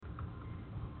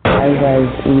I was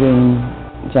eating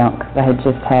junk. I had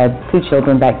just had 2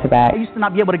 children back to back. I used to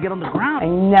not be able to get on the ground. I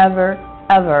never,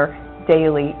 ever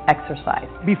daily exercise.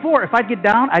 Before, if I'd get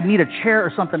down, I'd need a chair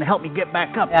or something to help me get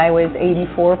back up. I was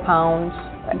 84 pounds,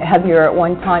 heavier at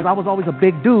one time. I was always a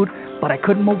big dude, but I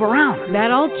couldn't move around.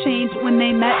 That all changed when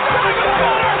they met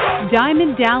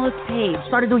Diamond Dallas Page. I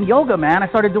started doing yoga, man. I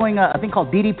started doing a thing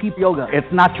called DDP Yoga.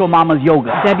 It's not your mama's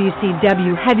yoga.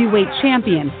 WCW heavyweight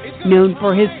champion, known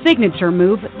for his signature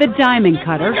move, the Diamond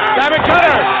Cutter. Diamond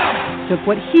Cutter! Took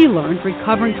what he learned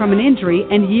recovering from an injury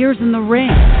and years in the ring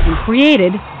and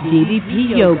created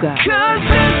DDP Yoga.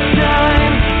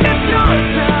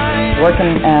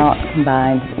 Working out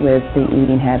combined with the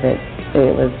eating habits,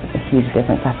 it was a huge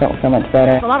difference. I felt so much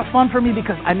better. It's a lot of fun for me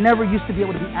because I never used to be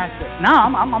able to be active. Now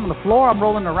I'm on the floor, I'm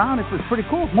rolling around. It's pretty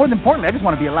cool. More than importantly, I just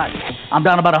want to be alive. I'm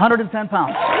down about 110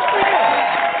 pounds.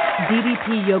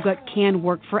 DDP Yoga can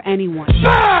work for anyone.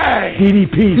 Hey!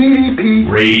 DDP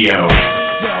Radio.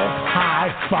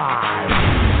 High five.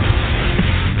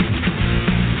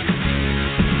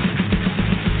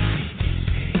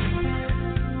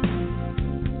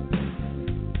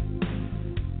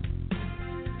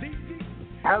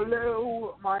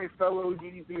 Hello, my fellow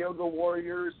DDP Yoga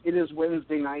warriors. It is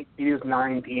Wednesday night. It is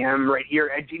 9 p.m. right here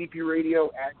at DDP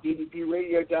Radio at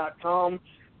DDPRadio.com.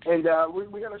 And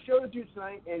we got a show to do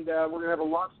tonight, and we're going to have a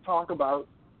lot to talk about.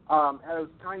 As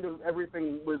kind of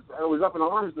everything was up in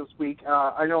arms this week.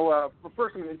 I know,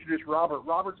 first I'm going to introduce Robert.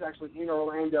 Robert's actually in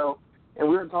Orlando, and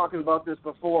we were talking about this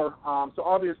before. So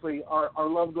obviously our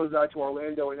love goes out to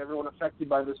Orlando and everyone affected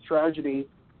by this tragedy.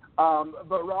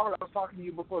 But Robert, I was talking to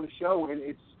you before the show, and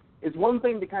it's one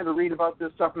thing to kind of read about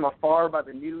this stuff from afar by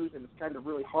the news, and it's kind of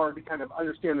really hard to kind of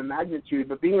understand the magnitude.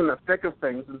 But being in the thick of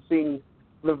things and seeing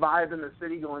the vibe in the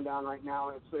city going down right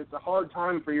now, it's a hard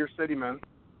time for your city, man.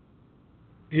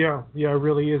 Yeah, it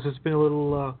really is. It's been a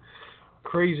little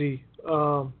crazy,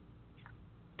 to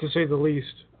say the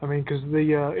least. I mean, because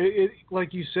it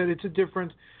like you said, it's a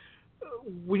different.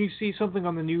 When you see something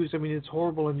on the news, I mean, it's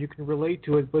horrible and you can relate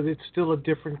to it, but it's still a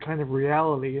different kind of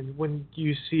reality. And when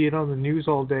you see it on the news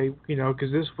all day,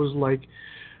 because this was like,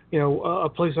 a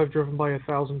place I've driven by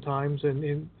 1,000 times,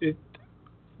 and it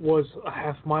was a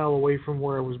half mile away from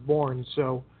where I was born.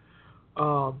 So.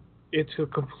 It's a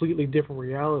completely different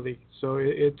reality, so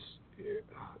it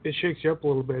shakes you up a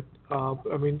little bit.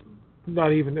 I mean,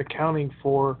 not even accounting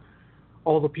for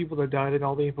all the people that died and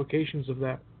all the implications of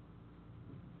that.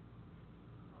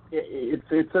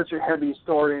 It's such a heavy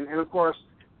story, and of course,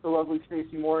 the lovely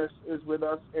Stacey Morris is with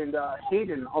us, and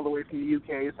Haydn, all the way from the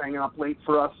UK, is hanging up late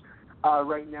for us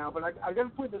right now. But I got to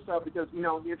point this out because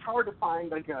it's hard to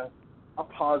find like a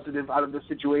positive out of the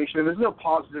situation, and there's no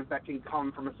positive that can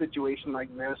come from a situation like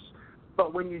this.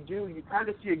 But when you do, you kind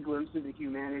of see a glimpse of the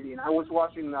humanity. And I was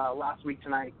watching Last Week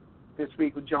Tonight this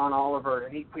week with John Oliver,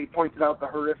 and he pointed out the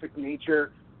horrific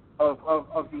nature of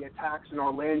the attacks in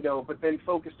Orlando, but then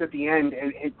focused at the end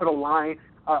and put a line,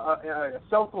 a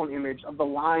cell phone image of the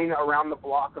line around the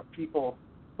block of people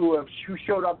who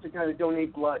showed up to kind of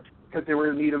donate blood because they were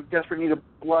in desperate need of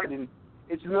blood. And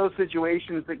it's in those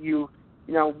situations that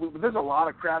there's a lot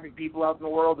of crappy people out in the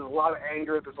world. There's a lot of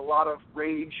anger. There's a lot of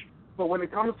rage. But when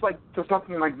it comes to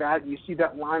something like that, you see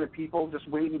that line of people just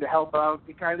waiting to help out.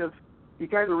 You kind of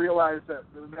realize that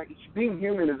being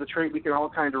human is a trait we can all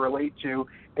kind of relate to.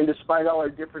 And despite all our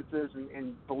differences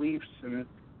and beliefs and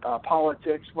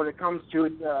politics, when it comes to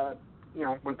it,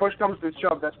 when push comes to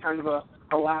shove, that's kind of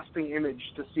a lasting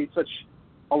image to see such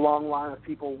a long line of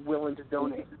people willing to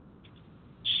donate.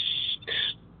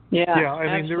 Yeah.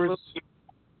 I mean, there was.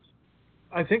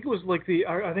 I think it was like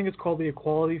I think it's called the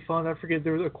Equality Fund. I forget,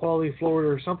 there was Equality Florida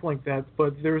or something like that.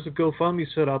 But there was a GoFundMe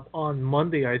set up on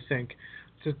Monday, I think,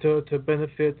 to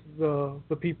benefit the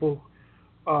people,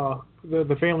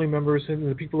 the family members and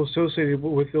the people associated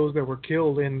with those that were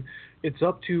killed, and it's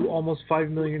up to almost $5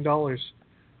 million.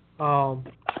 Wow,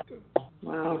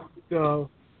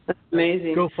 that's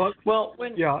amazing.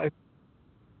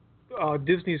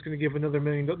 Disney's going to give another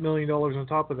 $1 million on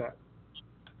top of that.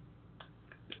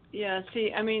 Yeah,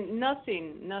 see, I mean,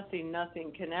 nothing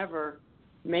can ever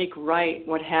make right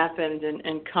what happened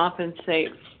and compensate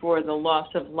for the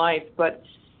loss of life. But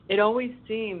it always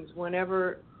seems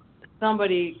whenever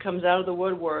somebody comes out of the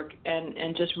woodwork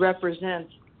and just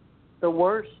represents the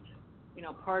worst,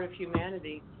 part of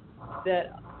humanity,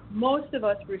 that most of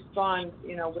us respond,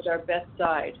 with our best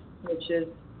side, which is,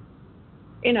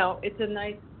 it's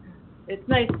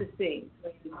nice to see.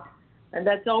 And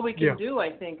that's all we can do,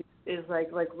 I think, is like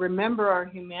remember our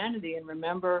humanity and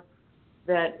remember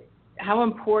that, how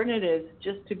important it is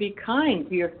just to be kind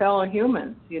to your fellow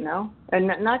humans, and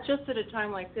not just at a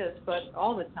time like this, but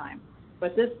all the time.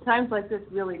 But times like this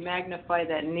really magnify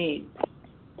that need.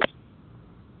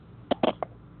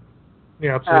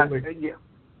 Yeah, absolutely. Yeah.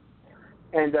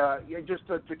 And just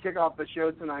to kick off the show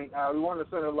tonight, we want to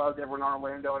send our love to everyone in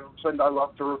Orlando and send our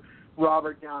love to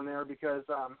Robert down there because,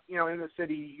 in the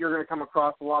city, you're going to come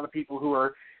across a lot of people who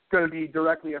are going to be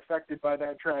directly affected by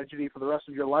that tragedy for the rest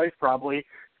of your life probably.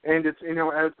 And it's,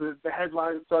 as the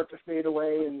headlines start to fade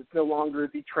away and it's no longer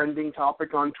the trending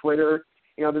topic on Twitter,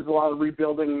 there's a lot of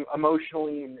rebuilding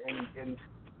emotionally and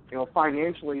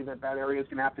financially that area is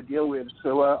going to have to deal with.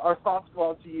 So our thoughts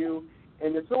go out to you.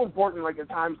 And it's so important, like at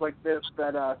times like this,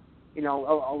 that a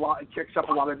lot it kicks up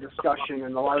a lot of discussion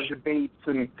and a lot of debates,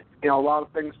 and a lot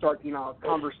of things start,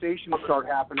 conversations start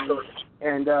happening.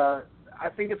 And I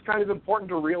think it's kind of important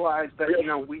to realize that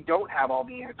we don't have all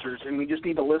the answers, and we just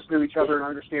need to listen to each other and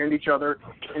understand each other,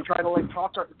 and try to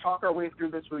talk our way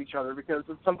through this with each other, because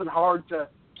it's something hard to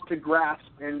grasp,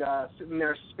 and sitting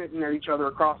there spitting at each other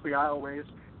across the aisleways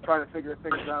trying to figure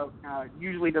things out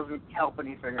usually doesn't help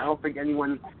anything. I don't think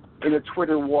anyone in a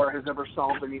Twitter war has ever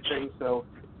solved anything, so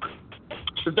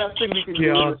the best thing we can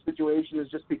do in this situation is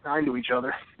just be kind to each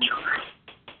other.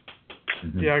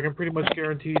 Yeah, I can pretty much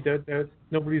guarantee that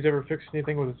nobody's ever fixed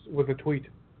anything with a tweet.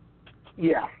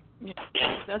 Yeah.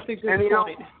 That's a good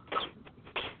point.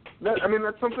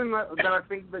 That's something that I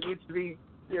think that needs to be,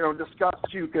 discussed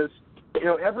too, because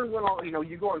everyone,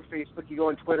 you go on Facebook, you go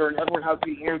on Twitter, and everyone has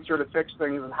the answer to fix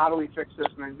things, and how do we fix this,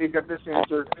 and they've got this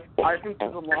answer. I think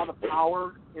there's a lot of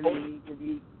power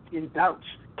in doubt.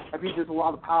 I think there's a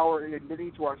lot of power in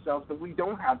admitting to ourselves that we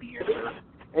don't have the answer,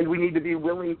 and we need to be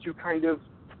willing to kind of,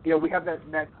 we have that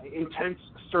intense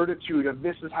certitude of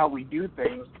this is how we do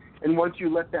things, and once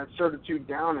you let that certitude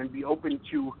down and be open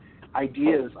to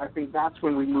ideas, I think that's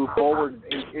when we move forward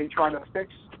and try to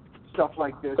fix stuff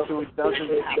like this so it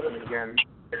doesn't happen again.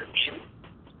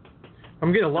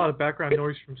 I'm getting a lot of background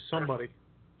noise from somebody.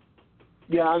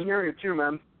 Yeah, I'm hearing it too,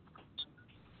 man.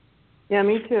 Yeah,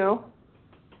 me too.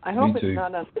 I hope it's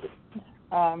not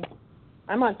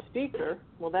I'm on speaker.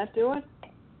 Will that do it?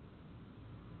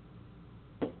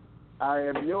 I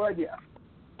have no idea.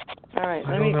 All right,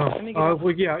 let me get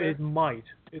well, yeah, it might.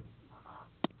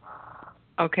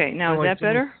 Okay, now is that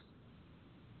better?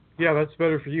 Yeah, that's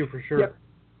better for you for sure.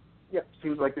 Yep,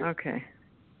 seems like it. Okay.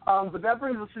 But that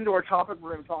brings us into our topic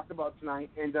we're going to talk about tonight,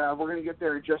 and we're going to get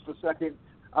there in just a second.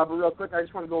 But real quick, I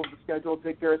just want to go over the schedule,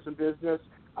 take care of some business.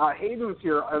 Haydn's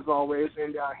here, as always,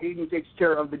 and Haydn takes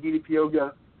care of the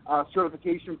DDPYOGA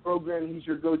certification program. He's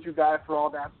your go-to guy for all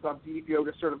that stuff,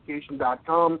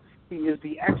 DDPYOGAcertification.com. He is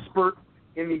the expert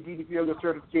in the DDPYOGA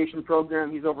certification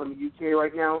program. He's over in the UK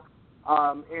right now.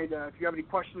 And if you have any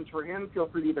questions for him, feel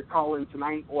free to either call in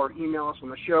tonight or email us on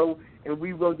the show, and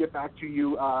we will get back to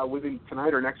you within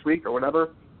tonight or next week or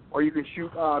whatever. Or you can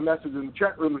shoot a message in the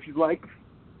chat room if you'd like.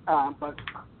 But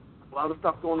a lot of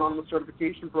stuff going on in the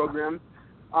certification program.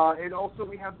 And also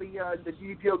we have the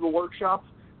DDPYOGA workshops,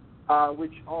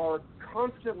 which are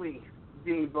constantly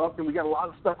being booked, and we got a lot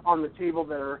of stuff on the table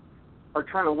that are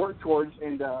trying to work towards.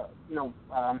 And,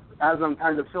 as I'm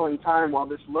kind of filling time while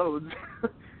this loads,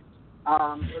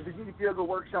 the DDPYOGA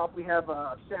workshop, we have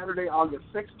Saturday, August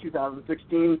 6,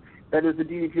 2016. That is the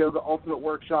DDPYOGA Ultimate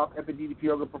Workshop at the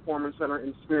DDPYOGA Performance Center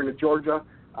in Smyrna, Georgia.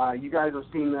 You guys have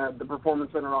seen the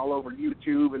Performance Center all over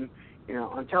YouTube and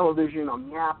on television, on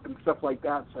the app, and stuff like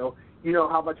that. So you know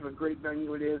how much of a great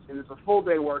venue it is. And it's a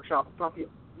full-day workshop. It's not the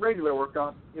regular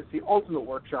workshop. It's the Ultimate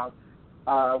Workshop,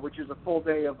 which is a full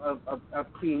day of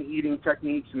clean eating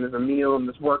techniques, and there's a meal and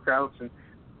there's workouts and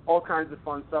all kinds of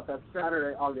fun stuff. That's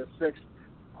Saturday, August 6th.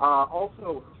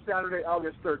 Also, Saturday,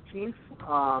 August 13th,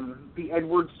 the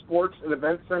Edwards Sports and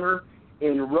Event Center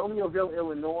in Romeoville,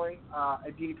 Illinois,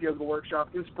 a DDPYOGA workshop.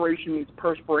 Inspiration meets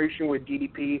perspiration with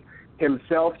DDP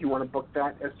himself. You want to book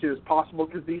that as soon as possible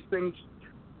because these things,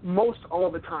 most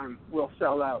all the time, will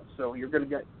sell out. So you're going to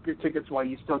get good tickets while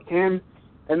you still can.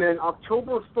 And then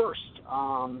October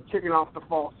 1st, kicking off the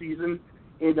fall season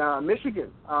in Michigan,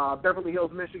 Beverly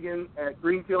Hills, Michigan, at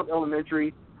Greenfield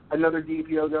Elementary, another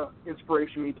DDPYOGA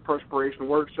Inspiration Meets Perspiration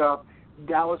workshop.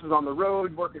 Dallas is on the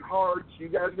road, working hard, so you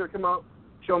guys are going to come out,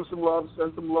 show them some love,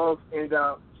 send some love, and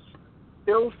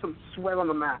build some sweat on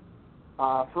the mat.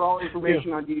 For all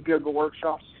information on DDPYOGA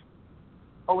workshops.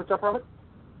 Oh, what's up, Robert?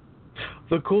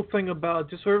 The cool thing about,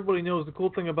 just so everybody knows, the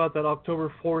cool thing about that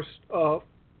October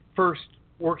 1st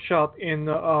workshop in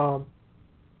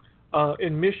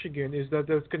Michigan is that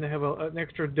that's going to have an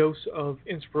extra dose of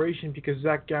inspiration because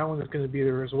Zach Gallen is going to be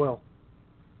there as well.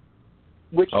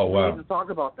 Which we need to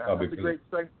talk about that.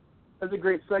 that's a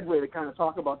great segue to kind of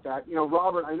talk about that. You know,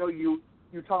 Robert, I know you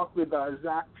talked with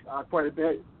Zach quite a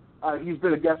bit. He's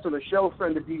been a guest on the show,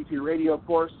 friend of DDP Radio, of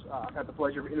course. I've had the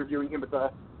pleasure of interviewing him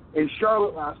in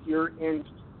Charlotte last year, and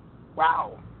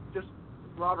wow, just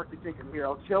Robert could take him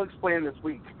here. He'll explain this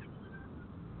week.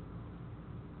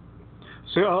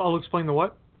 So I'll explain the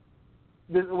what?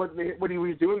 What he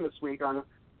was doing this week on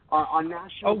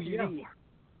national TV.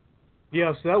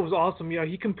 Yeah, so that was awesome. Yeah,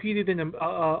 he competed in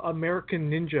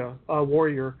American Ninja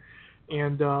Warrior,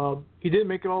 and he didn't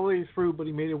make it all the way through, but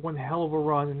he made it one hell of a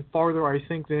run, and farther, I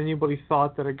think, than anybody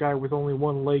thought that a guy with only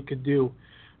one leg could do.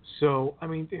 So, I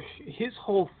mean, his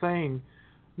whole thing,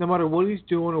 no matter what he's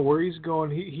doing or where he's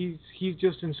going, he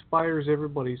just inspires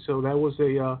everybody. So that was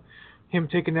him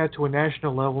taking that to a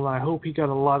national level, and I hope he got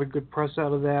a lot of good press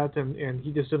out of that, and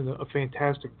he just did a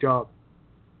fantastic job.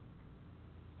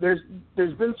 There's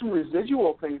been some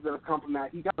residual things that have come from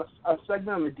that. He got a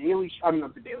segment on the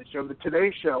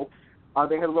Today Show.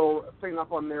 They had a little thing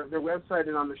up on their website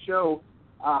and on the show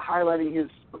highlighting his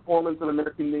performance on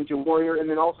American Ninja Warrior, and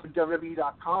then also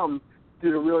WWE.com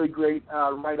did a really great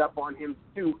write-up on him,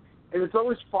 too. And it's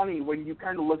always funny when you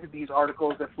kind of look at these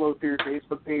articles that flow through your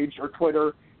Facebook page or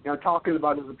Twitter, you know, talking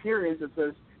about his appearance. It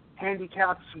says,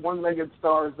 handicaps, one-legged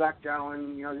star, Zach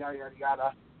Gallen, you know, yada, yada,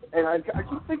 yada. And I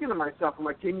keep thinking to myself, I'm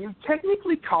like, can you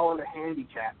technically call it a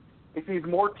handicap if he's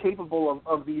more capable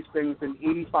of these things than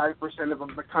 85% of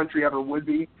the country ever would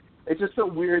be? It's just so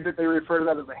weird that they refer to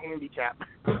that as a handicap.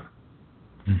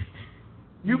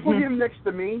 You put him next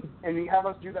to me, and you have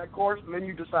us do that course, and then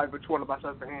you decide which one of us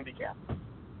has the handicap.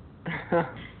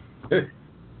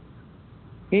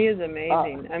 He is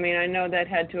amazing. I mean, I know that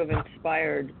had to have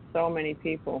inspired so many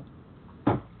people.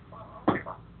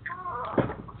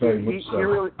 He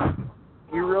really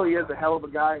is a hell of a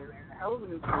guy and a hell of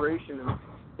an inspiration. And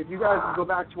if you guys go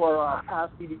back to our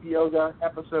past DDPYOGA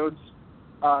episodes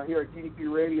here at DDP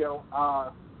Radio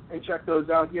and check those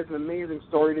out, he has an amazing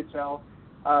story to tell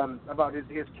about his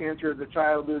cancer as a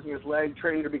child, losing his leg,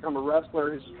 training to become a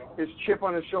wrestler, his chip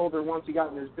on his shoulder once he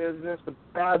got in his business, the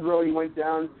bad road he went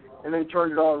down, and then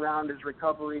turned it all around, his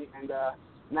recovery, and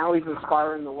now he's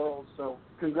inspiring the world. So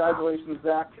congratulations,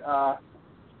 Zach.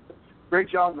 Great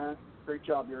job, man. Great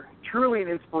job. You're truly an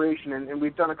inspiration, and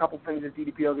we've done a couple things at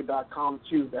DDPYOGA.com,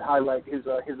 too, that highlight his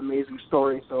amazing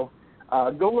story. So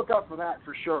go look out for that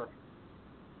for sure.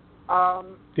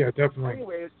 Yeah, definitely.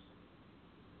 Anyways,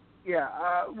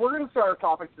 we're going to start our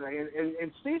topic today,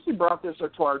 and Stacey brought this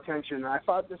to our attention, and I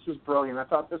thought this was brilliant. I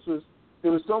thought there was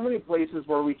so many places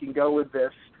where we can go with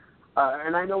this,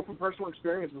 and I know from personal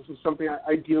experience this is something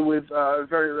I deal with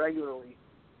very regularly.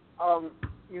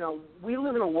 You know, we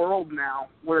live in a world now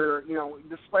where, you know,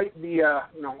 despite the,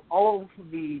 all of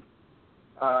the,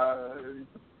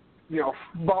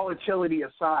 volatility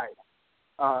aside,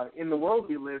 in the world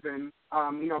we live in,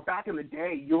 back in the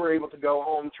day, you were able to go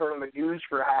home, turn on the news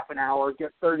for half an hour,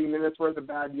 get 30 minutes worth of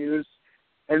bad news,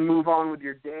 and move on with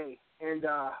your day. And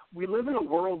we live in a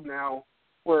world now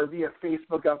where via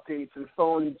Facebook updates and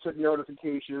phone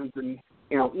notifications and,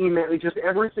 email, just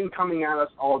everything coming at us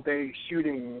all day,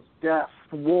 shootings, death,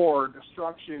 war,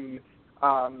 destruction,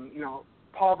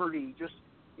 poverty, just,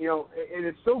 and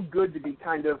it's so good to be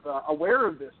kind of aware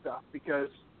of this stuff because,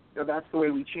 that's the way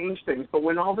we change things. But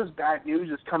when all this bad news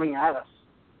is coming at us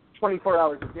 24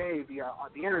 hours a day via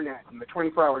the internet and the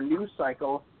 24-hour news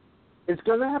cycle, it's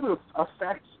going to have an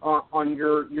effect on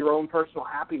your own personal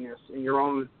happiness and your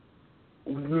own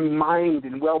mind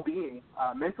and well-being,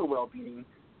 mental well-being.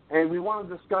 And we want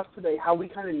to discuss today how we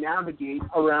kind of navigate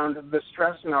around the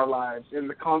stress in our lives and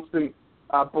the constant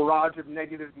barrage of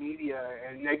negative media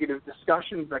and negative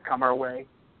discussions that come our way.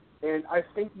 And I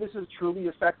think this has truly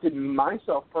affected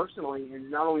myself personally,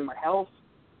 and not only my health,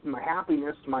 my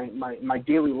happiness, my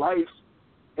daily life.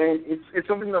 And it's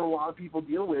something that a lot of people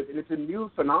deal with, and it's a new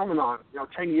phenomenon.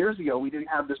 10 years ago, we didn't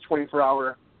have this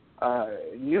 24-hour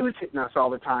news hitting us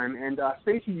all the time. And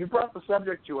Stacey, you brought the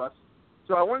subject to us,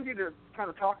 so I wanted you to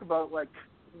kind of talk about what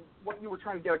you were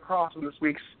trying to get across in this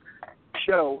week's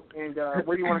show, and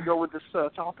where do you want to go with this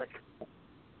topic?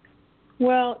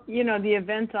 Well, the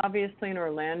events obviously in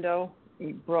Orlando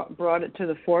brought it to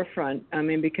the forefront. I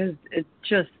mean, because it's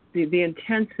just the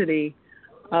intensity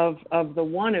of the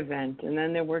one event, and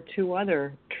then there were two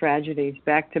other tragedies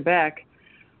back to back.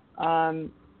 I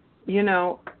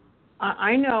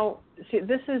know. See,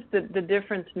 this is the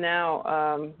difference now.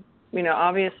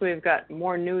 Obviously we've got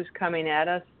more news coming at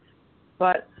us,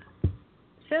 but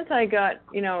since I got,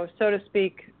 so to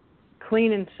speak,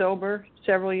 clean and sober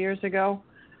several years ago,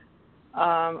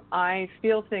 I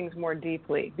feel things more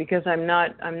deeply because I'm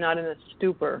not in a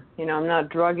stupor. I'm not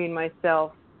drugging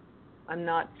myself. I'm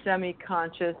not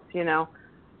semi-conscious,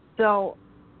 So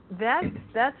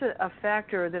that's a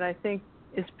factor that I think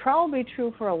is probably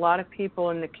true for a lot of people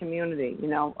in the community,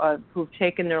 who've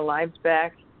taken their lives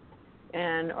back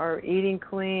and are eating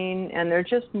clean, and they're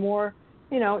just more,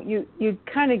 you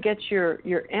kind of get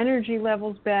your energy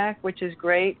levels back, which is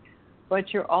great,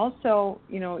 but you're also,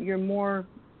 you're more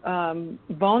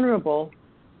vulnerable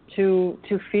to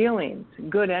feelings,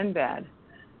 good and bad.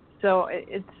 So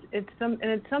it's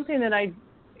something that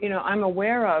I'm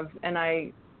aware of, and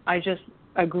I just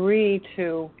agree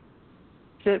to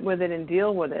sit with it and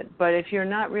deal with it. But if you're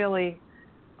not really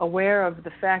aware of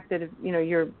the fact that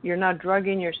you're not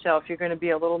drugging yourself, you're going to be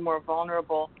a little more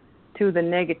vulnerable to the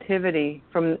negativity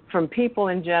from people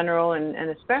in general, and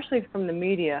especially from the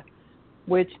media,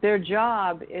 which their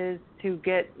job is to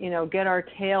get our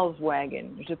tails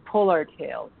wagging, to pull our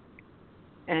tails.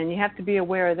 And you have to be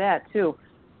aware of that too.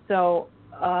 So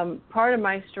part of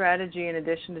my strategy, in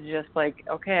addition to just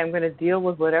okay, I'm going to deal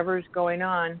with whatever's going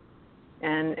on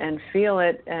and feel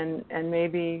it and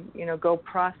maybe, go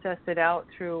process it out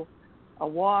through a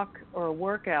walk or a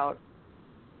workout.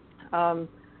 Now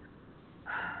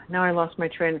I lost my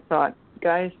train of thought.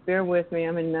 Guys, bear with me.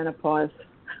 I'm in menopause.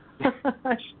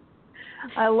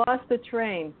 I lost the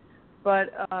train. But,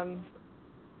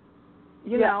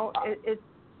 it's...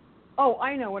 Oh,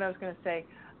 I know what I was going to say.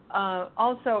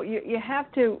 Also, you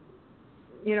have to,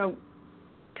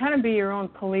 kind of be your own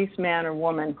policeman or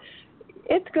woman.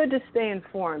 It's good to stay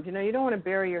informed. You don't want to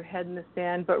bury your head in the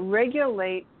sand, but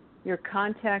regulate your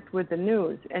contact with the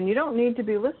news. And you don't need to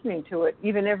be listening to it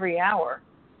even every hour.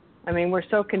 I mean, we're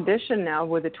so conditioned now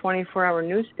with the 24-hour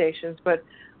news stations, but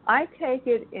I take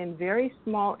it in very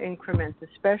small increments,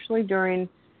 especially during,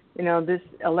 this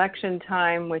election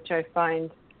time, which I find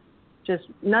just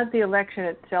not the election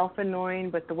itself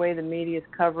annoying, but the way the media is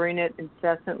covering it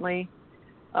incessantly.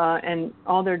 And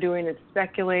all they're doing is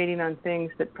speculating on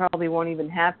things that probably won't even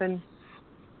happen.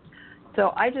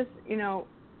 So I just,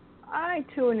 I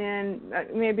tune in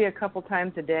maybe a couple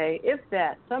times a day, if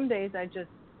that. Some days I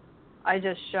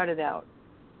just shut it out,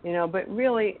 But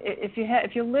really,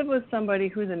 if you live with somebody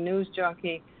who's a news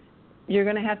junkie, you're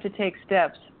going to have to take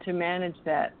steps to manage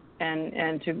that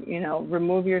and to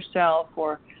remove yourself,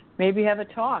 or maybe have a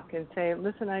talk and say,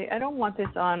 listen, I don't want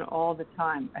this on all the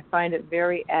time. I find it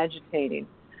very agitating.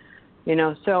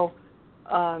 So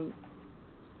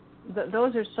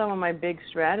those are some of my big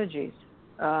strategies.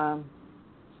 And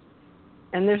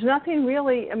there's nothing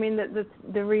really, I mean,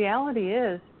 the reality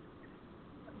is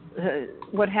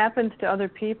what happens to other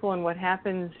people and what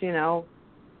happens,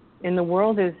 in the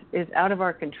world is out of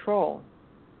our control.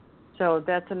 So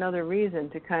that's another reason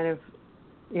to kind of,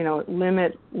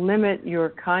 limit your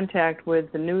contact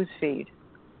with the news feed.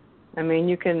 I mean,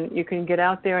 you can get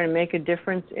out there and make a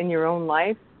difference in your own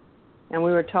life. And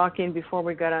we were talking before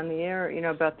we got on the air,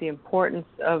 about the importance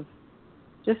of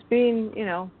just being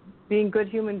good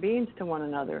human beings to one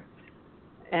another.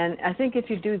 And I think if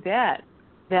you do that,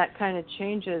 that kind of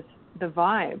changes the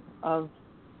vibe of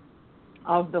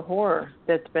the horror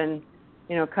that's been,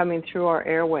 coming through our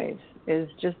airwaves. Is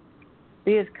just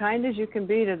be as kind as you can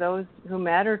be to those who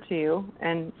matter to you,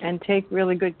 and take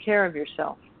really good care of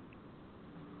yourself.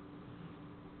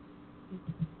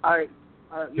 I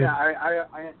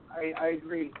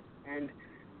agree, and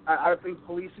I think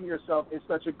policing yourself is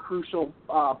such a crucial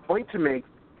point to make,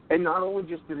 and not only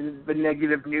just the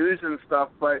negative news and stuff,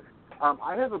 but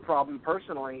I have a problem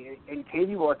personally, and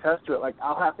Katie will attest to it. Like,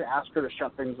 I'll have to ask her to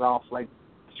shut things off, like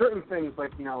certain things,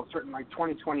 like certain like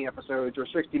 20/20 episodes or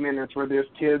 60 Minutes where there's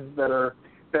kids that are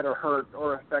hurt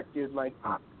or affected. Like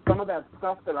some of that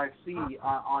stuff that I see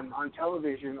on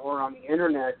television or on the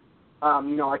internet.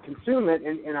 I consume it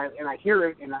and I hear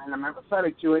it and I'm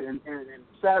empathetic to it and it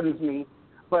saddens me.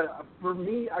 But for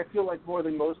me, I feel like more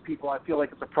than most people, I feel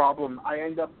like it's a problem. I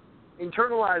end up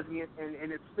internalizing it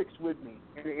and it sticks with me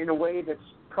in a way that's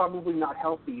probably not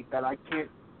healthy, that I can't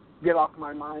get off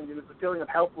my mind. And it's a feeling of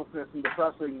helplessness and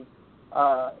depressing.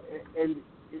 And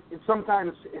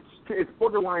sometimes it's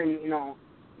borderline,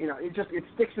 it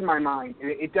sticks in my mind.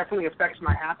 And it definitely affects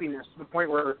my happiness to the point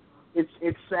where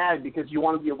it's sad because you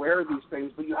want to be aware of these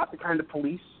things, but you have to kind of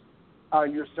police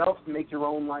yourself to make your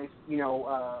own life,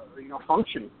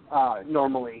 function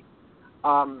normally.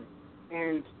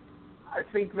 And I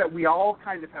think that we all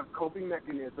kind of have coping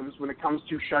mechanisms when it comes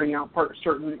to shutting out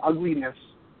certain ugliness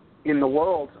in the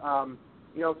world.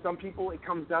 Some people, it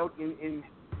comes out in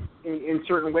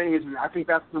certain ways, and I think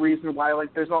that's the reason why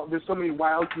there's so many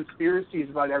wild conspiracies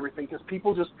about everything, because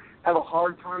people just have a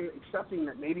hard time accepting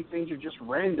that maybe things are just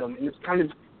random, and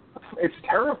it's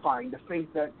terrifying to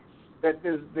think that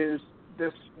there's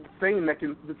this thing that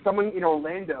someone in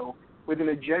Orlando with an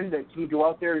agenda can go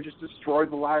out there and just destroy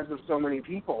the lives of so many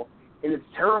people. And it's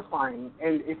terrifying.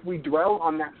 And if we dwell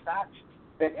on that fact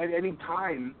that at any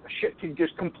time shit could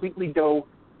just completely go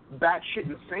batshit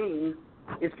insane,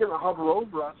 it's going to hover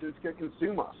over us and it's going to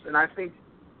consume us. And I think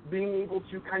being able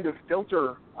to kind of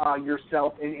filter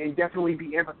yourself and definitely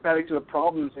be empathetic to the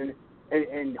problems and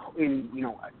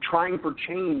trying for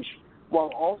change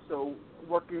while also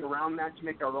working around that to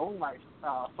make our own life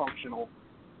functional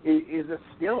is a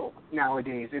skill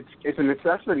nowadays. It's a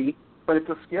necessity, but it's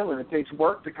a skill, and it takes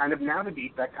work to kind of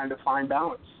navigate that kind of fine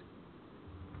balance.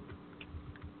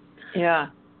 Yeah,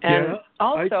 and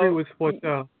also I agree with what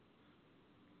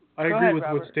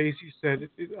Robert. Stacey said.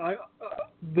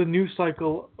 The news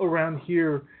cycle around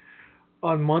here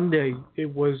on Monday, there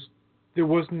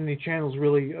wasn't any channels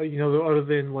really, other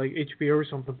than like HBO or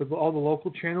something, but all the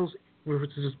local channels were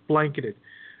just blanketed,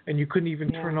 and you couldn't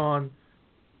even turn on.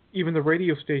 Even the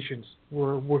radio stations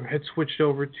had switched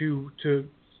over to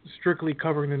strictly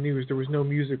covering the news. There was no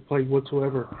music played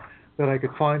whatsoever that I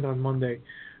could find on Monday.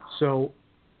 So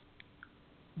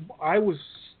I was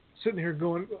sitting here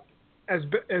going, as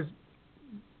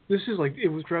this is like, it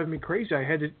was driving me crazy. I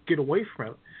had to get away from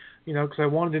it, because I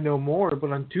wanted to know more.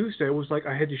 But on Tuesday, it was like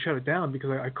I had to shut it down because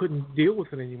I couldn't deal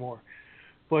with it anymore.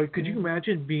 But could you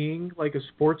imagine being like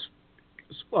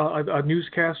a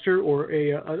newscaster or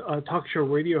a talk show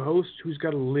radio host who's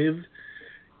got to live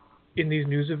in these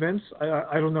news events?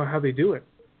 I don't know how they do it.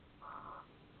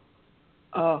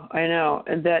 Oh, I know.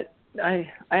 And that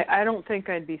I don't think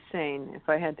I'd be sane if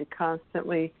I had to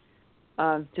constantly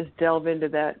just delve into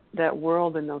that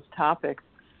world and those topics.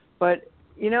 But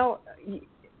you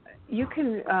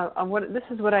can. This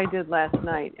is what I did last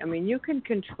night. I mean, you can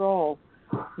control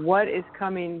what is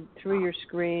coming through your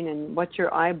screen and what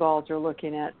your eyeballs are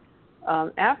looking at.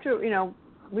 After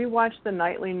we watch the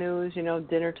nightly news,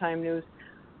 dinner time news.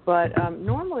 But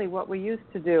normally, what we used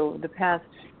to do the past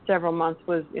several months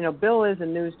was, Bill is a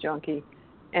news junkie,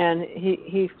 and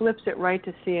he flips it right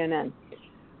to CNN.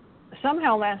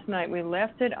 Somehow last night we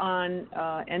left it on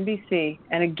NBC,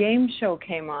 and a game show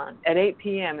came on at 8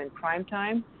 p.m. in prime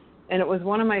time, and it was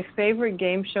one of my favorite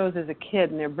game shows as a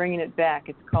kid, and they're bringing it back.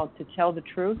 It's called To Tell the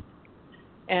Truth,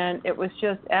 and it was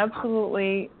just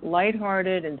absolutely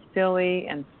lighthearted and silly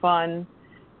and fun,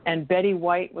 and Betty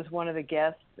White was one of the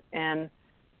guests, and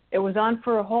it was on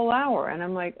for a whole hour, and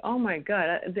I'm like, oh my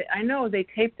God, I know they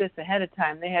taped this ahead of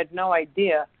time. They had no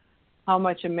idea how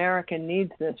much America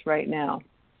needs this right now,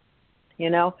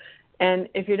 and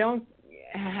if you don't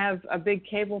have a big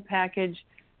cable package,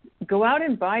 go out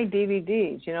and buy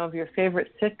DVDs, of your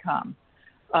favorite sitcom.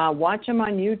 Watch them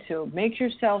on YouTube. Make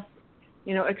yourself,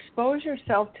 expose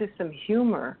yourself to some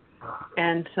humor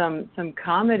and some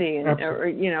comedy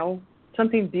or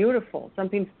something beautiful,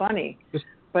 something funny.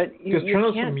 But you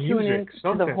can't tune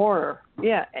into the horror.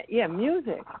 Yeah,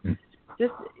 music.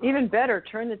 Just even better,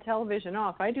 turn the television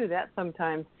off. I do that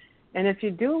sometimes. And if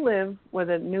you do live with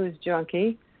a news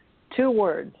junkie, 2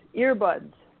 words,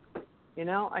 earbuds.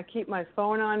 I keep my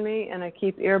phone on me and I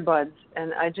keep earbuds,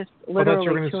 and I just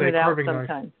literally tune it out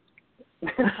sometimes.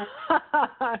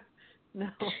 No,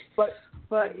 but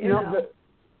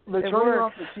the turning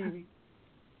off the TV.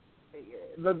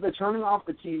 The turning off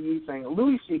the TV thing.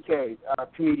 Louis C.K.,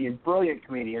 comedian, brilliant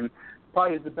comedian,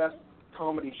 probably is the best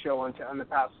comedy show on the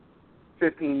past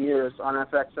 15 years on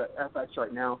FX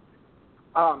right now.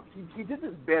 He did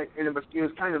this bit, and it was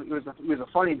a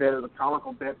funny bit, it was a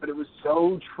comical bit, but it was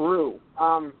so true.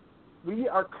 We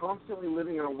are constantly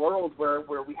living in a world where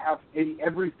we have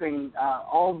everything,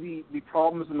 all the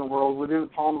problems in the world within the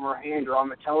palm of our hand or on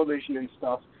the television and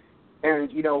stuff.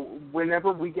 And,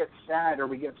 whenever we get sad or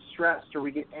we get stressed or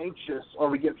we get anxious or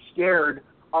we get scared,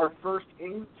 our first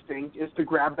instinct is to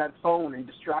grab that phone and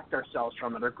distract ourselves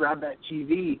from it, or grab that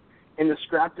TV and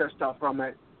distract ourselves from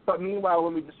it. But meanwhile,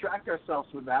 when we distract ourselves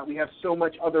with that, we have so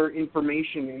much other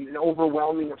information and an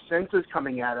overwhelming of senses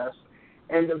coming at us.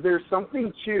 And there's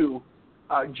something to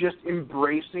just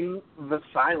embracing the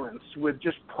silence, with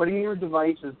just putting your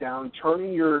devices down,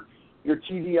 turning your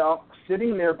TV off,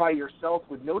 sitting there by yourself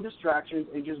with no distractions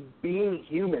and just being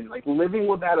human, like living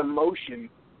with that emotion.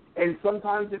 And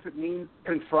sometimes if it means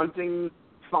confronting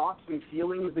thoughts and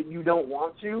feelings that you don't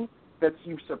want to, that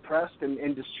you've suppressed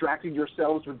and distracted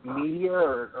yourselves with media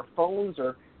or phones,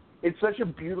 or it's such a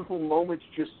beautiful moment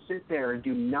to just sit there and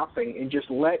do nothing and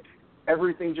just let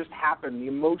everything just happen, the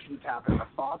emotions happen, the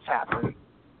thoughts happen.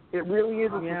 It really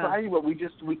is a society where we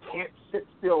can't sit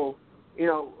still,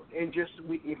 and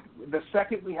the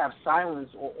second we have silence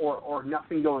or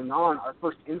nothing going on, our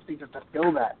first instinct is to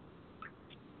fill that.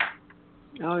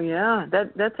 Oh yeah,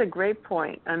 that's a great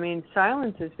point. I mean,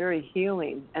 silence is very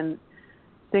healing, and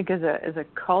I think as a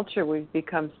culture we've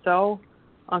become so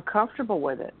uncomfortable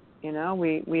with it. You know,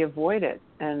 we avoid it,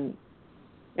 and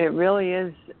it really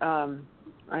is.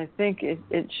 I think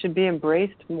it should be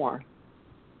embraced more.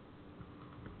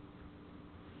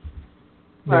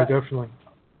 Yeah, definitely.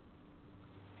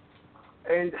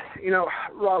 And,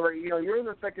 Robert, you're in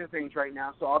the thick of things right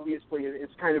now, so obviously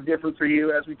it's kind of different for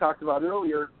you, as we talked about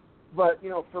earlier. But,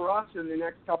 for us in the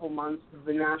next couple months,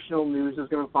 the national news is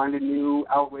going to find a new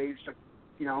outrage to,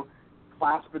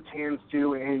 clasp its hands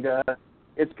to, and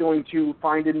it's going to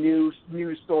find a new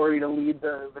news story to lead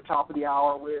the top of the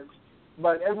hour with.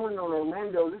 But everyone in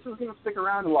Orlando, this is going to stick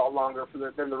around a lot longer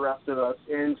than the rest of us.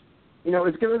 And,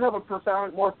 it's going to have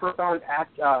a more profound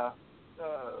act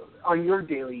on your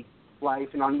daily life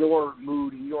and on your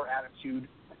mood and your attitude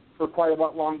for quite a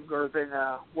lot longer than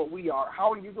what we are.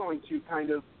 How are you going to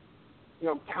kind of,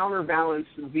 counterbalance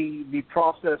the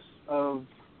process of,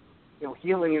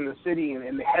 healing in the city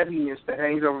and the heaviness that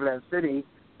hangs over that city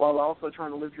while also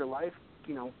trying to live your life,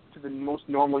 to the most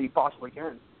normal you possibly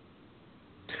can?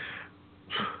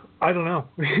 I don't know.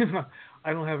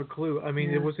 I don't have a clue. I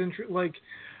mean, It was like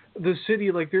the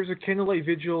city, like there's a candlelight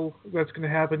vigil that's going to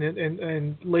happen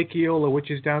in Lake Eola, which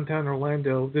is downtown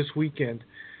Orlando this weekend.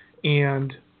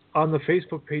 And on the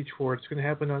Facebook page for it, it's going to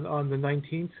happen on the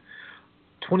 19th.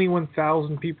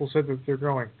 21,000 people said that they're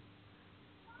going.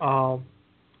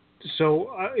 So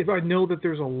I know that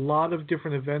there's a lot of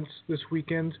different events this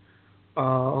weekend,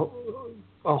 a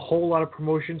whole lot of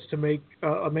promotions to make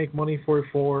money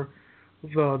for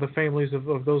the families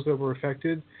of those that were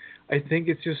affected. I think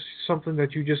it's just something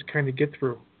that you just kind of get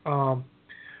through.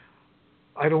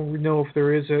 I don't know if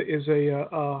there is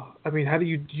a. I mean, how do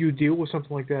you deal with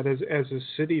something like that as a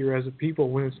city or as a people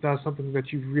when it's not something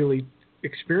that you've really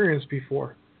experienced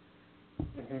before?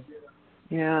 Mm-hmm.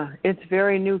 Yeah, it's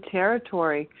very new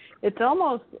territory. It's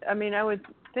almost. I mean, I would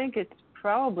think it's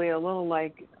probably a little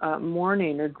like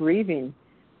mourning or grieving.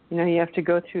 You have to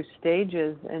go through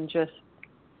stages and just,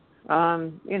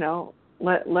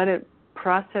 let it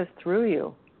process through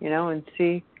you, and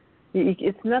see.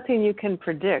 It's nothing you can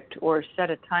predict or set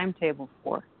a timetable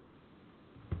for.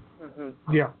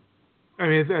 Mm-hmm. Yeah. I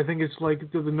mean, I think it's like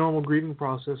the normal grieving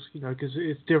process, because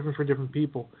it's different for different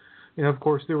people. Of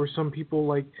course, there were some people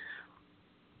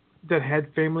that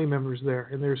had family members there,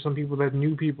 and there's some people that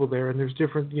knew people there, and there's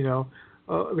different,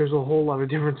 there's a whole lot of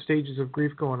different stages of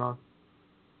grief going on.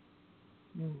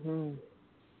 Mm-hmm.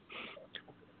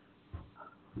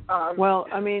 Well,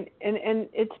 I mean, and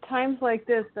it's times like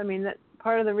this. I mean, that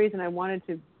part of the reason I wanted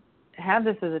to have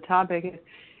this as a topic is,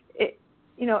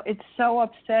 it's so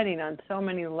upsetting on so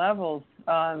many levels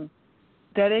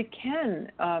that it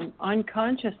can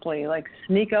unconsciously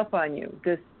sneak up on you.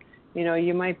 This,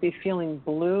 you might be feeling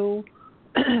blue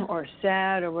or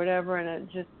sad or whatever, and it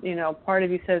just, part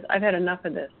of you says, I've had enough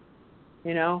of this.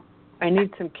 I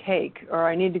need some cake, or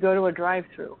I need to go to a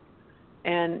drive-through,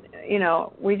 and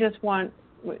we just want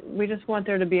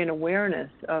there to be an awareness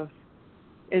of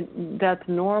it. That's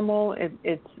normal.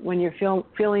 It's when you're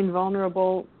feeling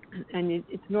vulnerable, and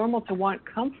it's normal to want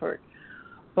comfort.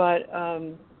 But,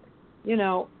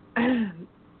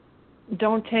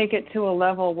 don't take it to a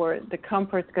level where the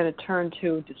comfort's going to turn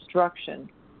to destruction.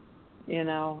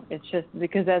 It's just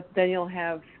because then you'll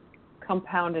have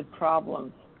compounded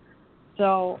problems.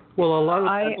 So, well, a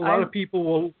lot of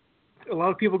people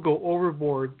go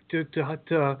overboard to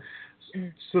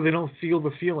so they don't feel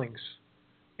the feelings,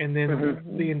 and then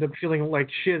mm-hmm. they end up feeling like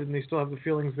shit, and they still have the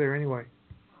feelings there anyway.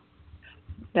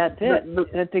 That's it.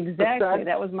 That's exactly.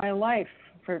 That was my life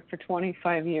for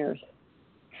 25 years.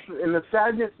 And the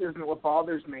sadness isn't what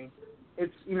bothers me.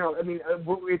 It's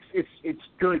it's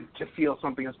good to feel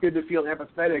something. It's good to feel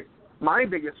empathetic. My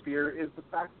biggest fear is the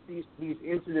fact that these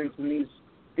incidents and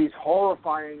these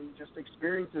horrifying just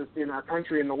experiences in our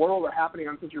country and the world are happening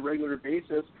on such a regular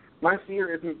basis. My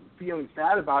fear isn't feeling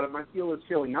sad about it. My fear is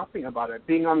feeling nothing about it.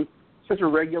 Being on such a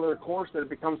regular course that it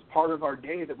becomes part of our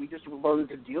day that we just learn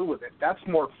to deal with it. That's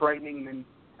more frightening than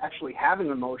actually having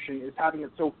emotion, is having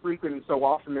it so frequent and so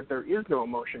often that there is no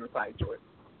emotion tied to it.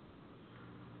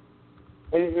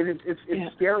 And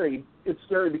it's scary. It's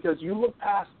scary because you look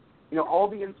past, all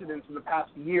the incidents in the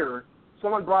past year.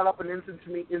 Someone brought up an incident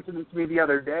to me the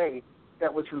other day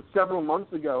that was from several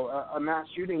months ago, a mass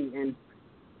shooting, and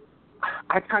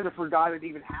I kind of forgot it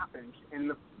even happened.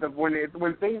 And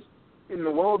when things in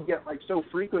the world get so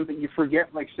frequent that you forget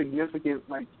significant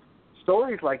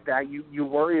stories like that, you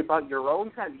worry about your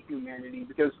own kind of humanity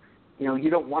because you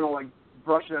don't want to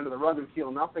brush it under the rug and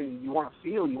feel nothing. You want to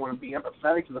feel. You want to be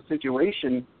empathetic to the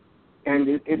situation, And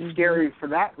it's scary for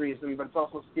that reason, but it's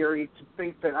also scary to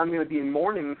think that I'm going to be in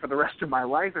mourning for the rest of my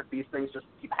life if these things just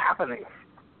keep happening.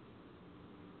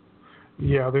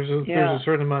 Yeah, there's a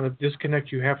certain amount of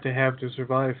disconnect you have to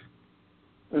survive.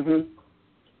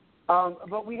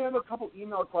 But we have a couple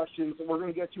email questions that we're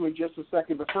going to get to in just a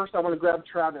second. But first, I want to grab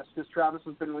Travis, because Travis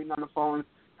has been waiting on the phone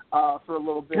for a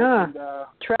little bit. And,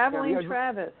 Traveling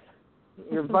Travis.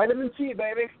 Your vitamin C,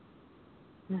 baby.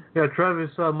 Yeah,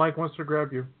 Travis, Mike wants to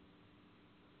grab you.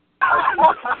 I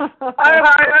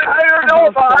don't know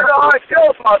how I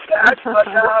feel about that, but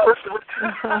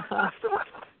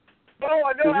no,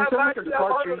 I know how much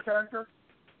character.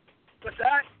 What's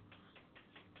that?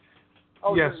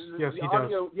 Oh, yes, he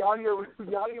does. The audio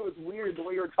is weird. The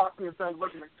way you were talking, it sounds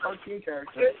like a cartoon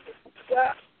character.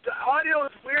 The audio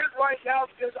is weird right now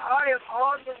because I am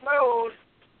on the road,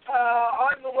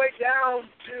 on the way down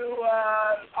to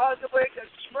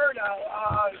Smyrna.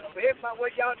 I'm hitting my way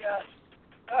down to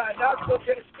Knoxville,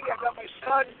 Tennessee. I got my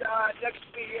son next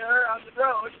to me here on the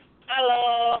road.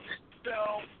 Hello.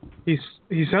 So.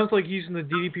 He sounds like he's in the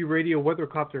DDP Radio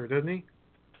weathercopter, doesn't he?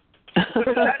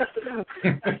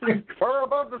 We're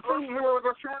above the sea here with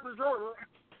our short resort.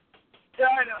 Yeah,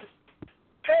 I know.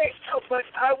 Hey, but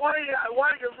I wanted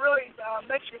to really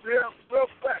mention real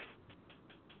quick,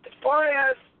 as far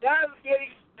as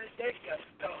navigating the Enigma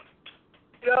stone,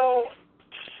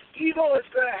 evil is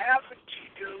going to happen to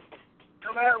you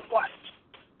no matter what.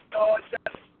 So it's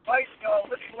that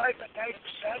living life at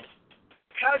 90%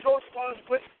 kind of goes along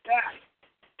with that,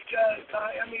 because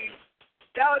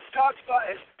Dallas talked about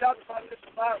this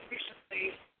a lot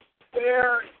recently,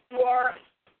 where you are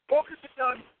focusing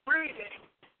on breathing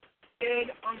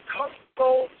in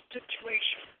uncomfortable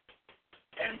situations,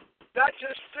 and not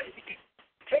just you can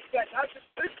take that not just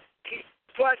physically,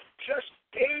 but just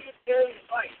day-to-day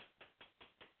life.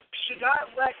 You should not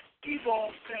let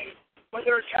evil things,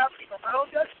 whether it's happening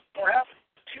around us or happening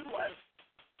to us,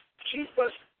 keep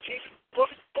us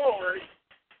looking forward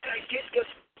and get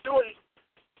us doing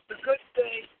the good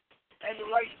thing and the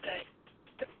right thing.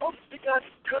 To focusing on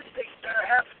good things that are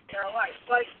happening in our life,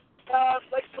 like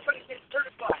somebody getting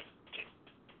certified.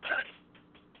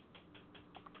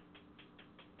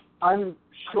 I'm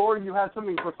sure you had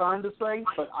something profound to say,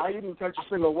 but I didn't catch a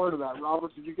single word of that.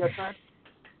 Robert, did you get that?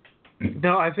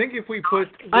 No, I think if we put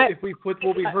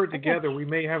what we heard together, we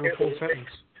may have a full sentence.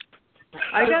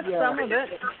 I got some of it.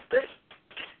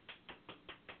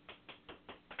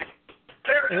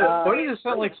 Why does it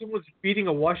sound like someone's beating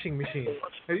a washing machine?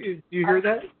 Do you hear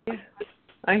that?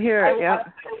 I hear it,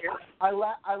 yeah. I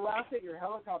laughed at your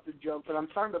helicopter joke, but I'm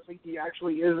starting to think he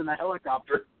actually is in a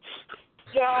helicopter.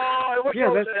 No, I wish I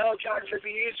was in a helicopter. It'd be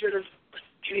easier to...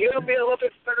 Can you hear me a little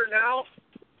bit better now?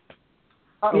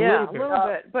 A little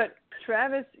bit. But,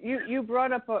 Travis, you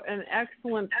brought up an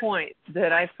excellent point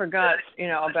that I forgot,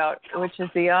 about, which is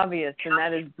the obvious, and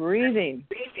that is breathing.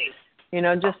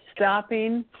 Just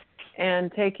stopping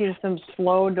and taking some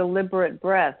slow, deliberate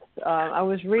breaths. I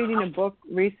was reading a book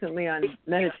recently on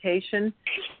meditation,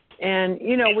 and,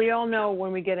 we all know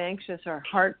when we get anxious, our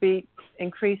heartbeat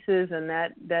increases, and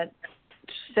that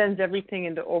sends everything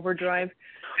into overdrive.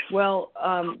 Well,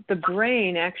 the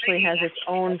brain actually has its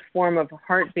own form of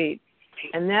heartbeat,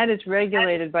 and that is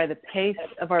regulated by the pace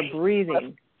of our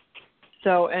breathing.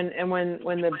 So, and when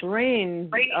the brain,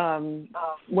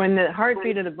 when the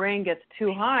heartbeat of the brain gets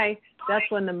too high, that's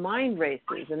when the mind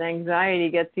races and anxiety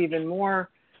gets even more,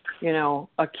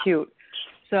 acute.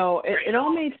 So it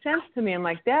all made sense to me. I'm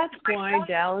like, that's why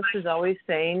Dallas is always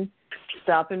saying,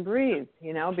 stop and breathe,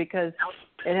 because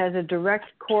it has a direct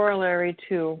corollary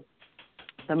to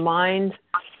the mind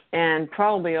and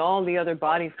probably all the other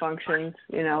body functions,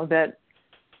 that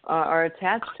are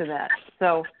attached to that.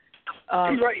 So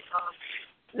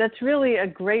that's really a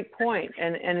great point,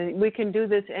 and we can do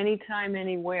this anytime,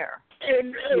 anywhere.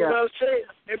 And what I was saying,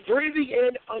 and breathing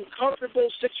in uncomfortable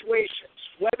situations,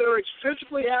 whether it's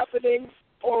physically happening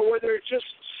or whether it's just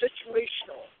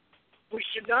situational. We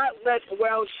should not let,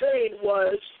 what I was saying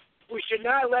was, we should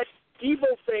not let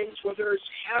evil things, whether it's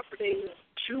happening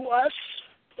to us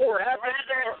or happening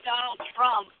to Donald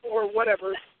Trump or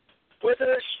whatever,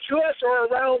 whether it's to us or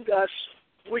around us,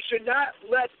 we should not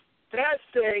let bad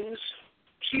things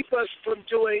keep us from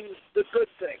doing the good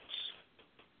things.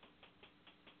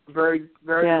 Very,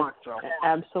 very much so.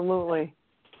 Absolutely.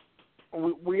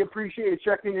 We appreciate you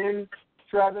checking in,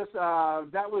 Travis.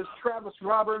 That was Travis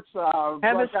Roberts,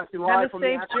 broadcasting live from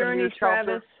the safe journey,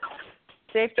 Travis.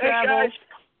 Safe travels.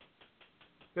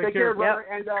 travels. Take care, brother.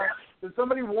 And did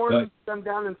somebody warn them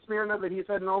down in Smyrna that he's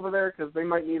heading over there? Because they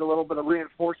might need a little bit of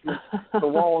reinforcement, the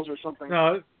walls or something.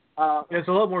 No, it's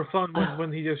a lot more fun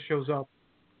when he just shows up.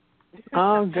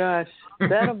 Oh gosh,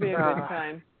 that'll be a good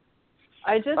time.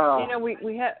 I just,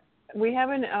 we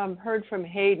haven't heard from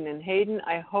Haydn, and Haydn,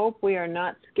 I hope we are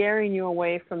not scaring you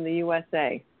away from the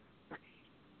USA.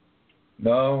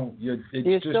 No, Do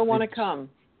you still want to come?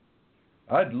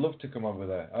 I'd love to come over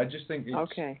there. I just think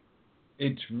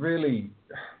it's really,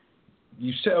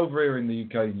 you sit over here in the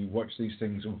UK and you watch these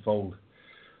things unfold,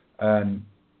 and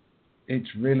it's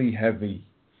really heavy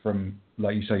from,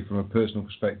 like you say, from a personal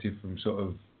perspective, from sort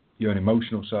of your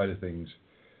emotional side of things.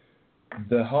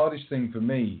 The hardest thing for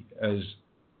me as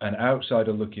an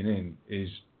outsider looking in is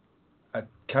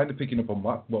kind of picking up on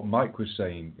what Mike was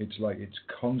saying. It's like it's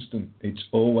constant. It's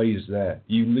always there.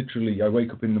 You literally, I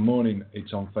wake up in the morning,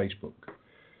 it's on Facebook.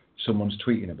 Someone's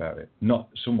tweeting about it. Not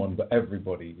someone, but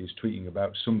everybody is tweeting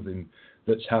about something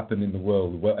that's happened in the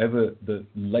world. Whatever the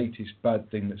latest bad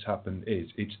thing that's happened is,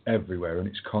 it's everywhere and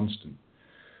it's constant.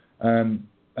 And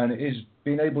it is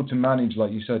being able to manage,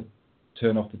 like you said,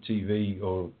 turn off the TV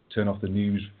or turn off the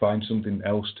news, find something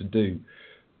else to do.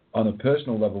 On a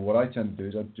personal level, what I tend to do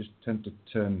is I just tend to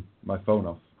turn my phone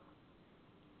off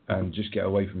and just get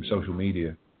away from social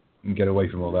media and get away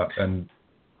from all that and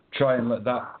try and let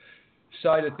that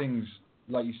side of things,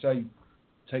 like you say,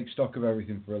 take stock of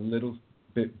everything for a little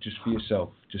bit just for yourself,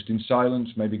 just in silence,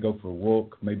 maybe go for a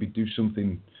walk, maybe do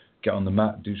something, get on the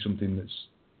mat, do something that's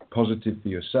positive for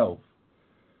yourself,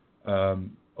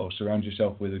 or surround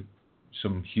yourself with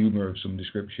some humour of some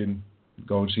description,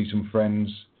 go and see some friends,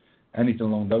 anything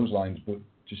along those lines, but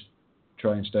just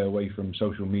try and stay away from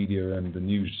social media and the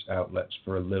news outlets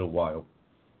for a little while,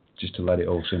 just to let it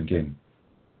all sink in.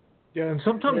 Yeah, and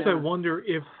sometimes I wonder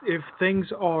if things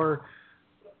are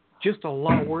just a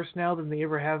lot worse now than they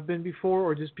ever have been before,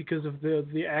 or just because of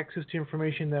the access to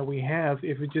information that we have,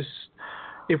 if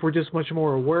we're just much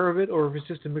more aware of it, or if it's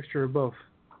just a mixture of both.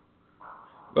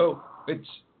 Well,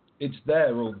 it's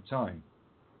there all the time.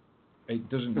 It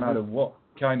doesn't matter what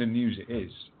kind of news it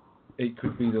is. It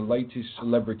could be the latest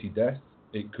celebrity death.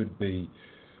 It could be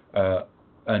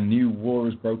a new war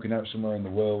has broken out somewhere in the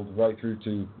world, right through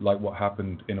to like what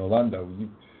happened in Orlando.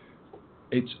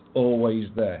 It's always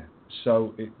there.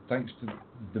 So thanks to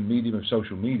the medium of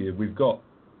social media, we've got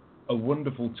a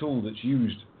wonderful tool that's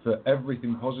used for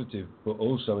everything positive, but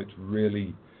also it's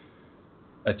really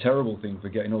a terrible thing for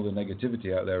getting all the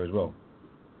negativity out there as well.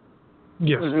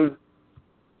 Yes. Mm-hmm.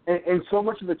 And so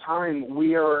much of the time,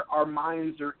 our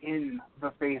minds are in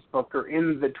the Facebook or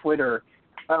in the Twitter.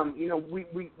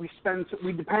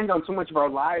 We depend on so much of our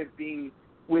lives being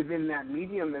within that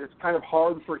medium that it's kind of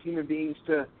hard for human beings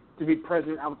to be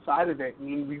present outside of it. I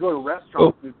mean, we go to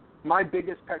restaurants, and my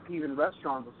biggest pet peeve in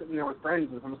restaurants is sitting there with friends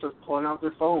and someone starts pulling out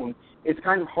their phone. It's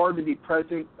kind of hard to be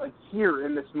present here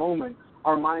in this moment.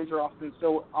 Our minds are often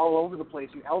so all over the place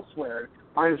and elsewhere.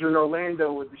 Minds are in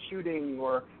Orlando with the shooting,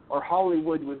 or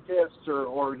Hollywood with this,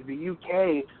 or the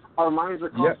UK. Our minds are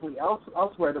constantly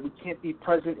elsewhere that we can't be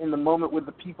present in the moment with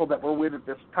the people that we're with at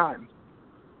this time.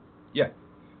 Yeah.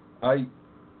 I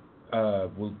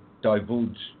will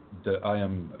divulge that I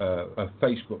am a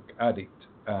Facebook addict,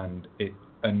 and it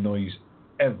annoys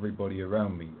everybody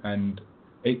around me, and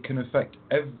it can affect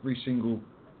every single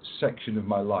section of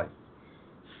my life,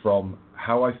 from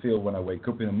how I feel when I wake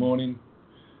up in the morning,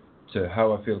 to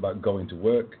how I feel about going to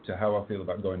work, to how I feel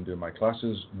about going and doing my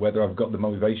classes, whether I've got the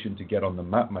motivation to get on the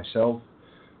mat myself,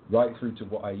 right through to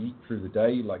what I eat through the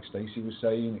day. Like Stacey was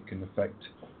saying, it can affect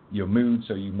your mood,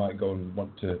 so you might go and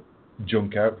want to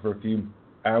junk out for a few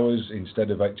hours instead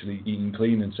of actually eating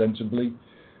clean and sensibly.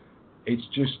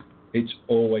 It's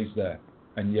always there,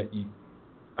 and yet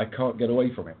I can't get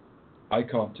away from it. I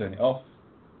can't turn it off,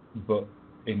 but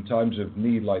in times of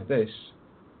need like this,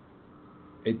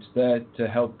 it's there to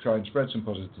help try and spread some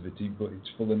positivity, but it's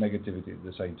full of negativity at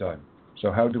the same time.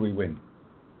 So how do we win?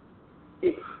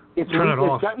 Turn it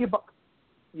off. Got you but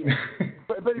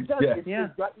it does. Yeah.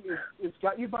 It's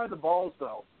got you by the balls,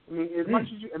 though. I mean, as much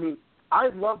as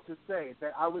I'd love to say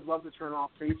that I would love to turn off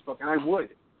Facebook, and I would.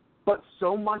 But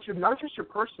so much of not just your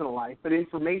personal life, but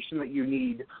information that you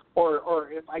need, or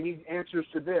if I need answers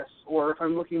to this, or if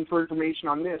I'm looking for information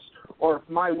on this, or if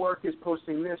my work is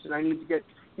posting this and I need to get,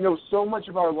 so much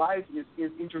of our lives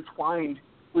is intertwined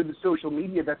with the social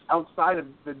media that's outside of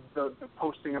the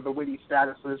posting of the witty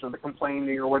statuses or the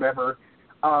complaining or whatever.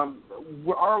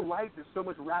 Our life is so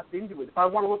much wrapped into it. If I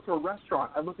want to look for a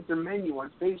restaurant, I look at their menu on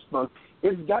Facebook.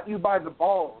 It's got you by the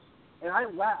balls. And I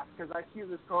laugh because I hear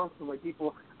this constantly.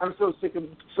 People, I'm so sick of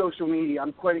social media.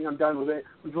 I'm quitting. I'm done with it.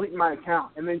 I'm deleting my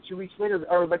account. And then 2 weeks later,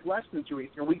 or like less than 2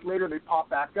 weeks, a week later, they pop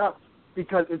back up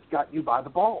because it's got you by the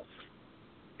balls.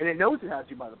 And it knows it has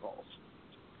you by the balls.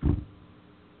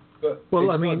 But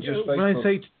well, I mean, when I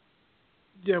say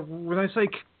when I say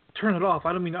turn it off,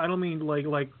 I don't mean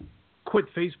like quit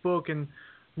Facebook and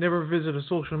never visit a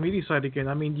social media site again.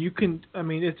 I mean,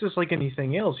 it's just like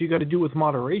anything else. You got to do it with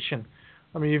moderation.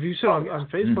 I mean, if you sit on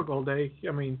Facebook all day,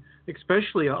 I mean,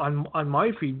 especially on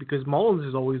my feed, because Mullins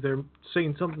is always there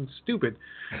saying something stupid.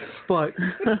 But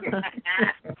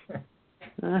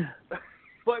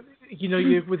but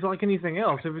with like anything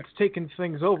else, if it's taking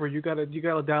things over, you gotta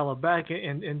dial it back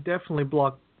and definitely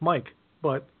block Mike.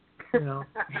 But no,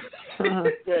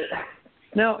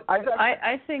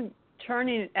 I think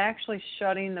actually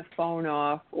shutting the phone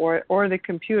off or the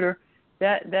computer,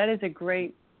 that is a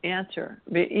great answer.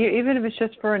 Even if it's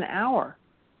just for an hour,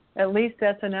 at least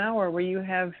that's an hour where you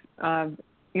have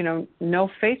no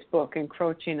Facebook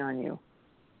encroaching on you,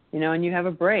 and you have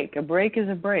a break. A break is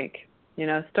a break.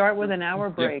 Start with an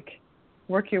hour break,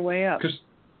 work your way up. Because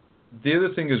the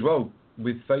other thing as well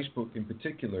with Facebook in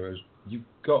particular is you've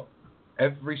got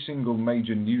every single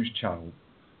major news channel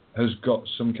has got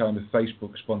some kind of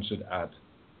Facebook sponsored ad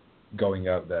going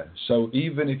out there. So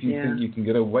even if you think you can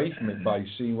get away from it by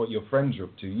seeing what your friends are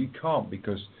up to, you can't,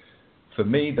 because for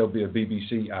me there'll be a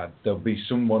BBC ad, there'll be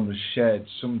someone who's shared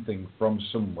something from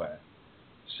somewhere.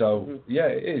 So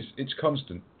it's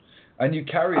constant, and you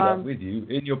carry that with you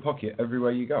in your pocket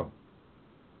everywhere you go.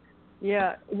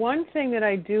 Yeah, one thing that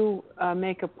I do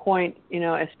make a point,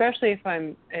 especially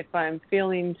if I'm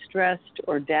feeling stressed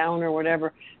or down or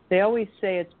whatever, they always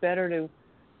say it's better to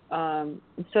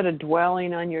instead of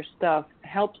dwelling on your stuff,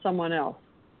 help someone else.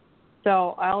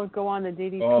 So I'll go on the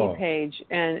DDP page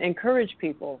and encourage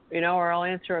people, or I'll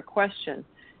answer a question,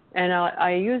 and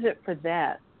I use it for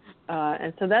that.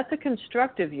 And so that's a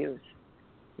constructive use.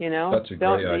 That's a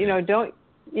great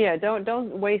idea.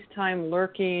 Don't waste time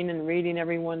lurking and reading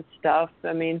everyone's stuff.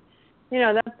 I mean,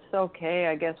 that's okay,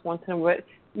 I guess, once in a while.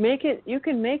 You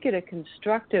can make it a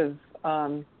constructive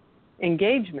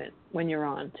engagement when you're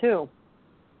on too.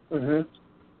 Mhm.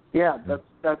 Yeah,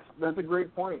 that's a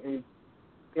great point. And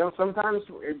sometimes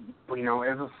as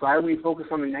a society we focus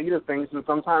on the negative things, and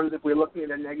sometimes if we're looking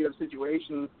at a negative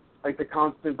situation like the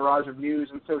constant barrage of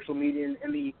news and social media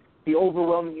and the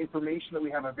overwhelming information that we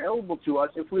have available to us,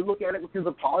 if we look at it through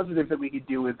the positive that we could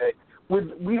do with it,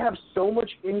 we have so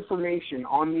much information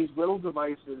on these little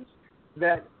devices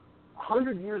that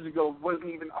 100 years ago wasn't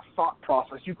even a thought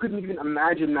process. You couldn't even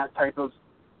imagine that type of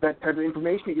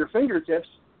information at your fingertips,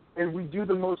 and we do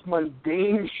the most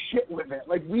mundane shit with it.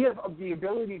 Like, we have the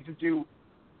ability to do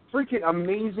freaking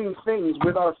amazing things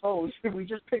with our phones if we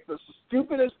just pick the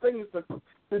stupidest things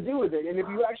to do with it. And if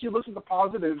you actually look at the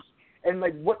positives and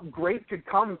like what great could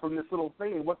come from this little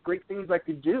thing and what great things I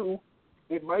could do,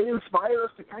 it might inspire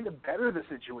us to kind of better the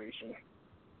situation.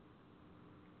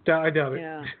 I doubt it.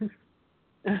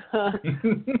 Yeah.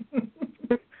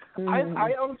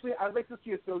 I honestly, I'd like to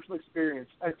see a social experiment.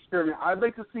 I'd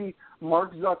like to see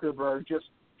Mark Zuckerberg just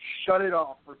shut it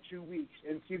off for 2 weeks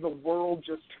and see the world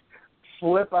just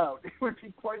flip out. It would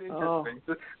be quite interesting.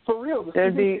 For real,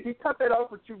 if he cut that out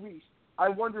for 2 weeks, I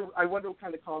wonder what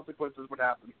kind of consequences would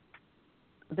happen.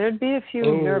 There'd be a few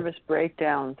nervous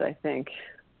breakdowns, I think.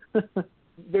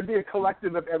 There'd be a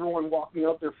collective of everyone walking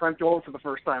out their front door for the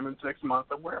first time in 6 months.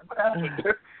 What happened?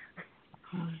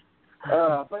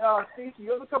 But Stacey,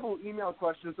 you have a couple of email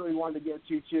questions that we wanted to get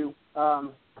to too.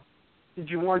 Did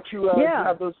you want to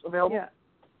have those available? Yeah,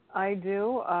 I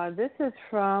do. This is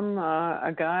from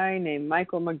a guy named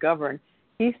Michael McGovern.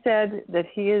 He said that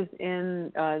he is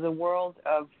in the world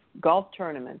of golf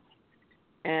tournaments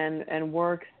and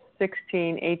works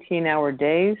 16, 18-hour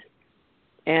days,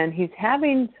 and he's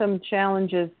having some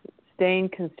challenges staying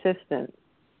consistent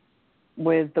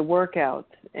with the workouts,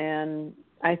 and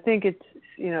I think it's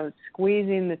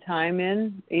squeezing the time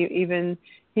in. Even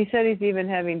he said he's even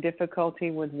having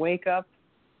difficulty with wake up.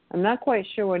 I'm not quite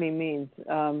sure what he means.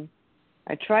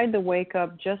 I tried the wake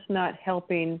up, just not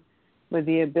helping with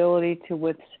the ability to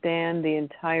withstand the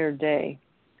entire day.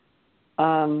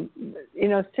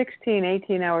 16,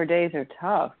 18-hour days are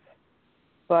tough,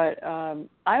 but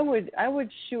I would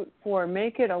shoot for,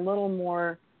 make it a little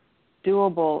more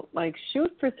doable. Like,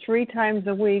 shoot for 3 times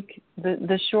a week,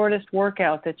 the shortest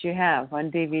workout that you have on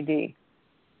DVD.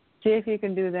 See if you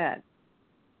can do that.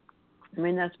 I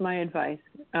mean, that's my advice.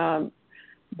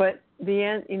 But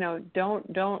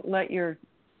don't let your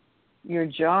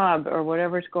job or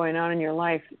whatever's going on in your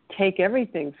life take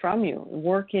everything from you.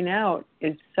 Working out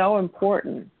is so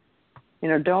important.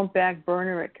 Don't back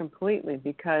burner it completely,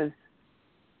 because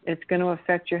it's going to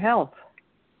affect your health.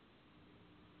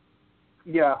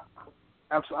 Yeah,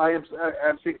 absolutely.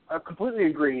 I completely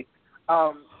agree.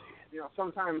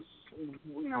 Sometimes,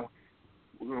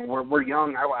 we're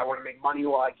young. I want to make money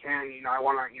while I can. I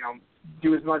want to,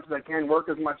 do as much as I can, work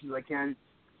as much as I can.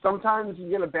 Sometimes you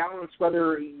get a balance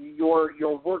whether your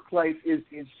work life is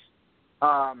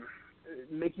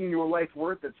making your life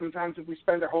worth it. Sometimes if we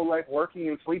spend our whole life working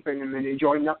and sleeping and then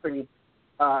enjoy nothing,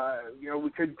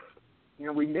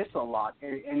 we miss a lot.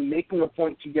 And making a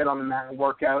point to get on the mat and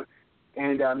work out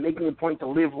and making a point to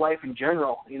live life in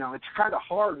general, it's kind of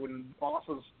hard when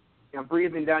bosses,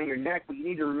 breathing down your neck, but you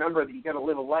need to remember that you got to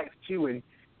live a life too. And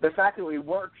the fact that it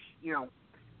works,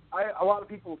 a lot of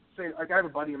people say, like I have a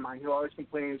buddy of mine who always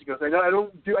complains. He goes, I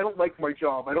don't like my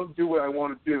job. I don't do what I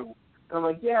want to do. And I'm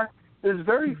like, yeah. There's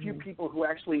very few people who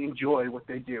actually enjoy what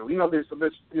they do. There's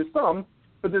some,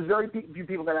 but there's very few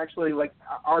people that actually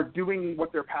are doing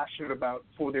what they're passionate about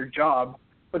for their job.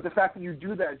 But the fact that you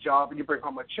do that job and you bring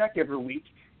home a check every week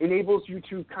enables you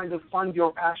to kind of fund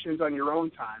your passions on your own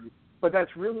time. But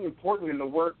that's really important in the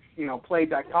work, play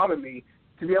dichotomy,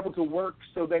 to be able to work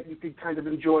so that you can kind of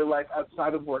enjoy life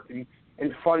outside of work and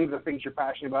fund the things you're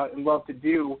passionate about and love to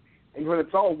do. And when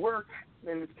it's all work,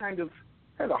 then it's kind of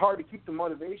hard to keep the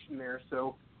motivation there.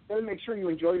 So you got to make sure you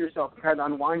enjoy yourself and kind of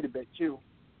unwind a bit too.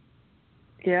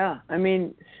 Yeah, 16,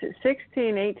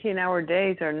 18-hour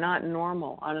days are not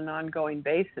normal on an ongoing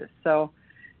basis. So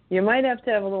you might have to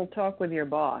have a little talk with your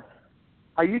boss.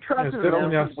 Are you trapped in an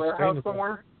overseas warehouse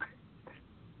somewhere?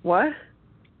 What?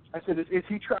 I said, is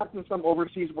he trapped in some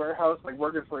overseas warehouse,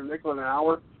 working for a nickel an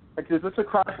hour? Is this a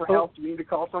cry for help? Do you need to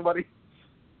call somebody?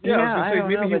 Yeah, I was going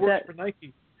to say, maybe he works for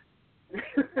Nike.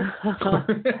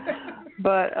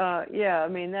 But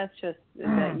that's just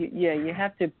you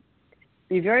have to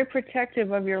be very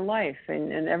protective of your life,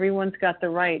 and everyone's got the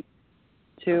right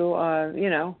to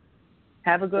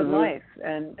have a good life,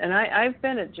 and I've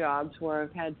been at jobs where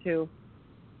I've had to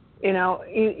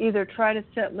either try to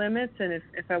set limits, and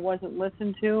if I wasn't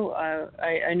listened to,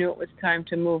 I knew it was time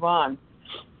to move on.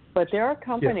 But there are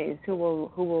companies who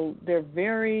will they're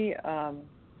very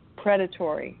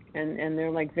predatory, and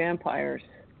they're like vampires.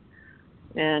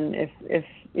 And if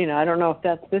I don't know if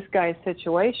that's this guy's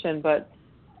situation, but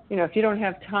if you don't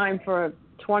have time for a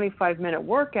 25-minute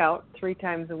workout 3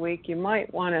 times a week, you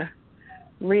might want to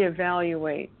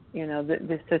reevaluate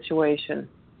the situation.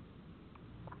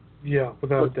 Yeah,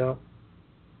 without a doubt.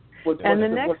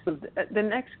 The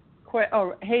next question.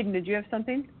 Oh, Haydn, did you have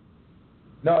something?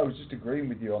 No, I was just agreeing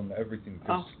with you on everything.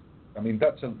 Cause,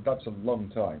 that's a long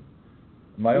time.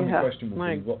 My only question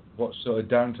would be, what sort of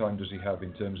downtime does he have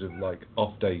in terms of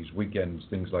off days, weekends,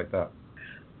 things like that?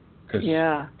 Because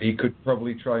he could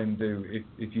probably try and do,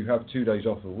 if you have 2 days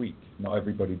off a week, not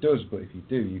everybody does, but if you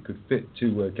do, you could fit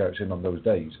 2 workouts in on those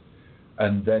days,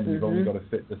 and then you've only got to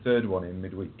fit the third one in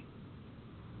midweek.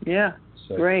 Yeah.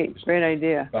 So great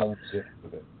idea. Balance it a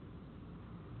bit.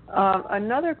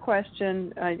 Another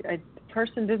question, a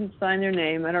person didn't sign their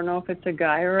name. I don't know if it's a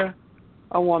guy or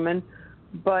a woman,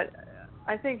 but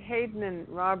I think Haydn and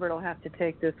Robert will have to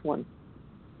take this one.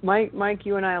 Mike,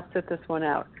 you and I will sit this one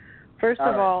out. First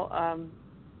of all,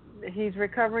 he's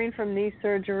recovering from knee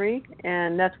surgery,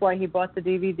 and that's why he bought the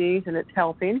DVDs, and it's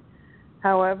helping.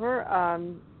 However,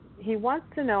 he wants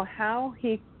to know how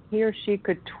he or she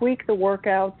could tweak the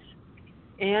workouts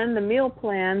and the meal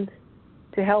plans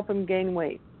to help him gain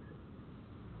weight.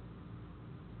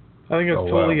 I think it's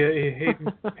totally a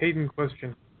Haydn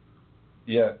question.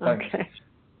 Yeah, thanks. Okay.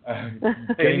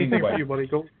 Anything for you, buddy.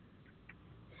 Go.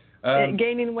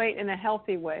 Gaining weight in a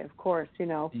healthy way, of course,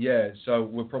 Yeah, so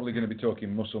we're probably going to be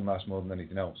talking muscle mass more than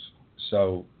anything else.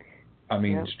 So,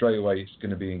 straight away it's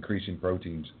going to be increasing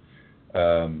proteins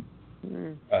and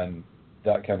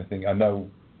that kind of thing. I know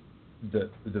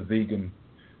that the vegan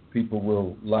people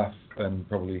will laugh and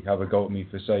probably have a go at me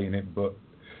for saying it, but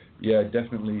yeah,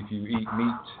 definitely if you eat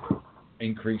meat,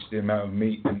 increase the amount of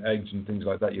meat and eggs and things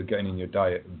like that you're getting in your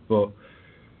diet. But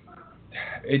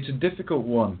it's a difficult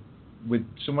one.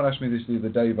 Someone asked me this the other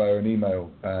day via an email,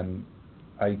 and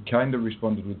I kind of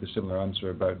responded with a similar answer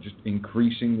about just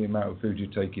increasing the amount of food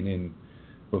you're taking in,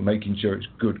 but making sure it's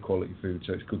good quality food,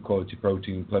 so it's good quality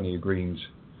protein, plenty of greens,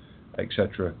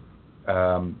 etc.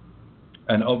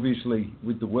 And obviously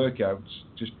with the workouts,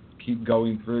 just keep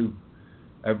going through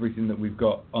everything that we've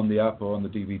got on the app or on the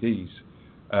DVDs.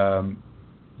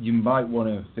 You might want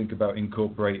to think about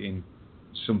incorporating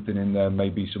something in there,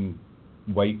 maybe some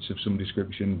weights of some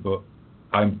description, but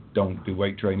I don't do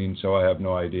weight training, so I have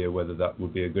no idea whether that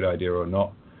would be a good idea or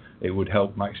not. It would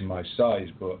help maximize size,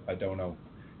 but I don't know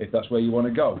if that's where you want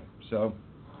to go. So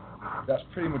that's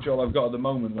pretty much all I've got at the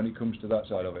moment when it comes to that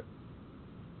side of it.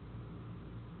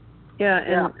 Yeah,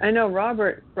 and I know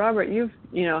Robert, you've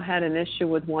had an issue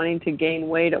with wanting to gain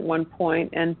weight at one point,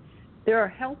 and there are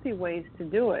healthy ways to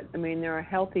do it. There are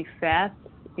healthy fats,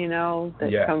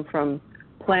 that come from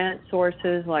plant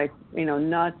sources like,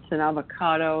 nuts and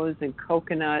avocados and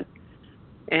coconut.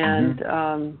 And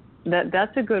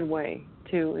that's a good way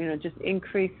to, just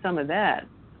increase some of that.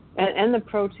 And the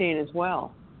protein as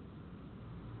well.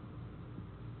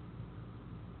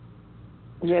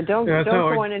 Yeah, don't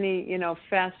go on any,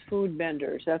 fast food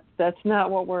benders. That's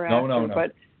not what we're after. No.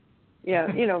 But yeah,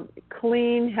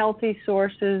 clean, healthy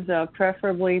sources,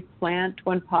 preferably plant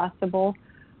when possible.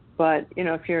 But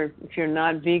if you're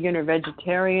not vegan or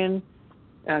vegetarian,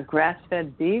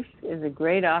 grass-fed beef is a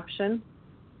great option.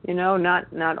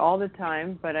 Not all the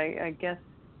time, but I guess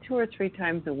 2 or 3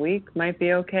 times a week might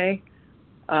be okay.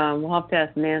 We'll have to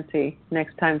ask Nancy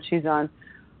next time she's on.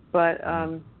 But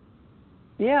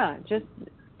yeah, just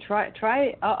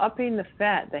try upping the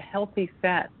fat, the healthy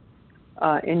fat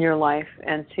in your life,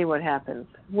 and see what happens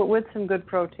with some good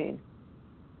protein.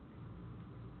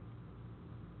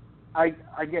 I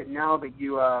get now that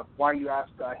you why you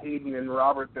asked Haydn and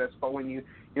Robert this, but when you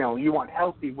want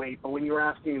healthy weight, but when you're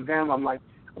asking them, I'm like,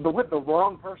 with the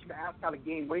wrong person to ask how to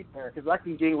gain weight there, because I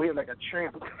can gain weight like a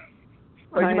champ.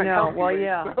 I know. Well, weight,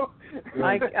 yeah. So.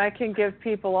 I can give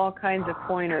people all kinds of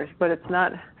pointers, but it's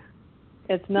not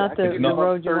the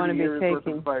road you want to be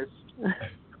taking.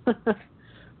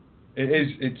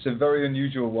 It's a very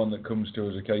unusual one that comes to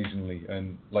us occasionally,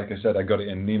 and like I said, I got it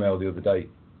in an email the other day.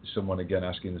 Someone again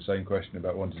asking the same question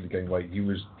about wanting to gain weight. He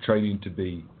was training to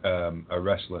be a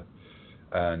wrestler,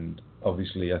 and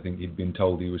obviously I think he'd been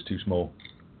told he was too small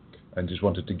and just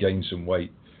wanted to gain some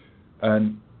weight.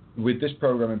 And with this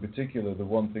program in particular, the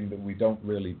one thing that we don't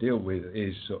really deal with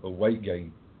is sort of weight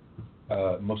gain,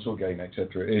 muscle gain,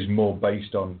 etc. It is more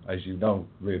based on, as you know,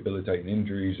 rehabilitating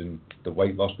injuries and the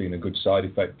weight loss being a good side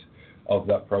effect of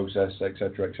that process,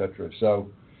 etc., etc. So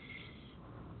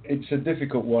it's a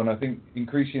difficult one. I think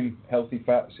increasing healthy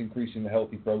fats, increasing the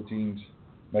healthy proteins,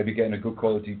 maybe getting a good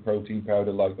quality protein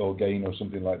powder like Orgain or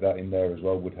something like that in there as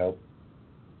well would help.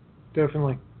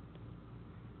 Definitely.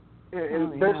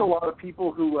 And there's a lot of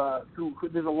people who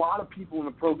there's a lot of people in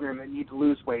the program that need to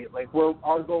lose weight. Like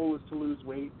our goal is to lose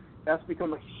weight. That's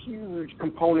become a huge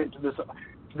component to this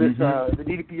the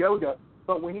DDPYOGA.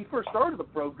 But when he first started the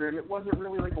program, it wasn't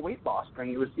really like a weight loss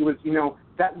thing. It was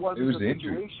that wasn't the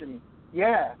situation.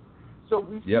 Yeah. So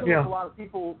we see a lot of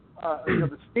people,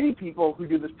 the skinny people who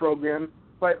do this program,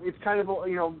 but it's kind of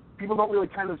people don't really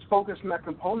kind of focus on that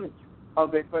component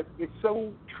of it. But it's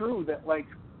so true that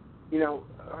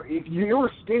if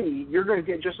you're skinny, you're going to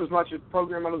get just as much a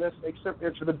program out of this, except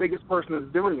it's for the biggest person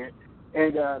that's doing it.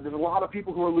 And there's a lot of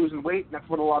people who are losing weight, and that's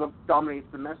what dominates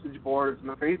the message boards and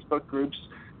the Facebook groups.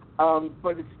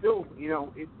 But it's still,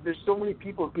 there's so many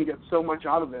people who can get so much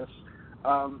out of this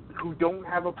who don't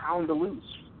have a pound to lose.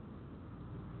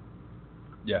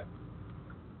 Yeah.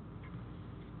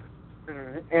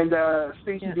 And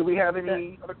Stacey, do we have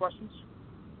any other questions?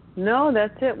 No,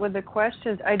 that's it with the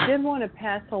questions. I did want to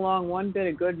pass along one bit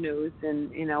of good news,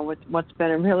 and what's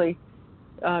been a really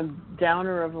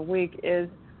downer of a week is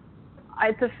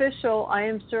it's official. I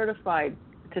am certified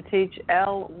to teach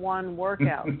L1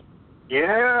 workouts.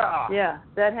 Yeah. Yeah,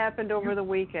 that happened over the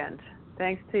weekend.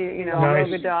 Thanks to nice.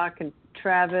 Yoga Doc and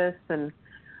Travis, and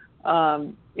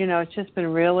it's just been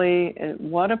really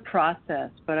what a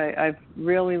process. But I've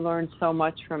really learned so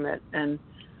much from it, and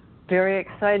very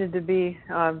excited to be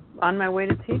on my way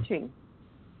to teaching.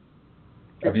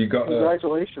 Have you got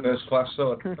congratulations first class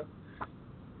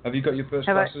Have you got your first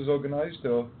classes organized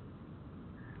or?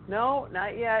 No,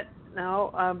 not yet.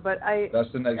 No, but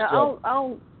that's the next job.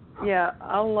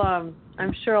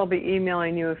 I'm sure I'll be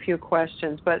emailing you a few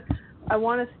questions, but I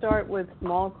want to start with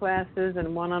small classes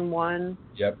and one-on-one.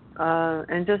 Yep.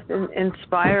 And just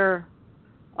inspire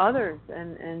others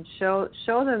and show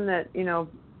them that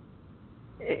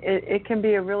it can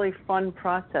be a really fun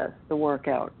process, the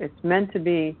workout. It's meant to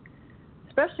be,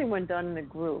 especially when done in a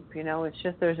group. It's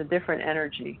just there's a different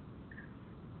energy.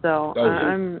 So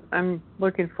I'm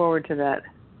looking forward to that.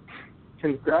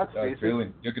 Congrats, Stacey.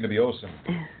 Brilliant. You're going to be awesome.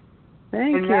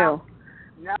 Thank you. Now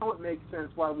it makes sense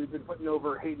why we've been putting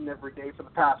over Haydn every day for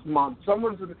the past month.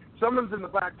 Someone's in the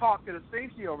back talking to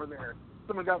Stacey over there.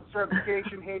 Someone got the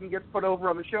certification. Hayden gets put over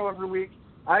on the show every week.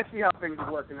 I see how things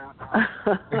are working out now.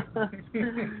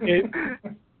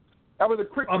 That was a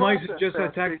quick process. I might suggest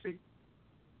that tactic.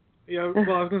 Yeah,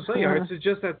 well, I was going to say, I'd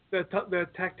suggest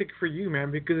that tactic for you,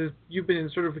 man, because you've been in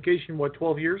certification,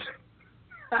 12 years?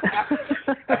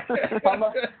 How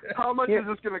much is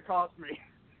this going to cost me?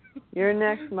 You're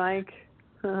next, Mike.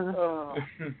 No,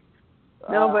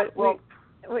 but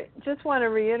we just want to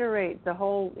reiterate the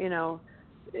whole,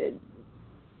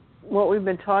 what we've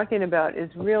been talking about is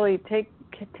really take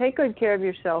good care of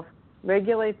yourself,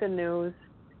 regulate the news,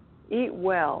 eat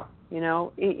well,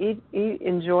 eat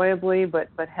enjoyably but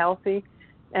healthy,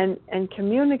 and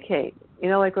communicate.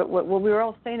 Like what we were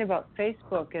all saying about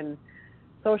Facebook and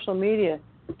social media.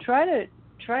 Try to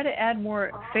add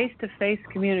more face-to-face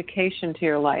communication to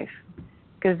your life,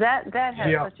 because that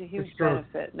has such a huge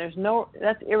benefit.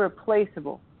 That's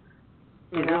irreplaceable.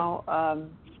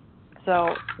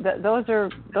 So those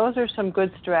are some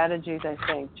good strategies, I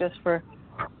think, just for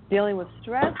dealing with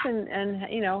stress and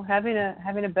having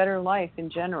a better life in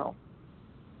general.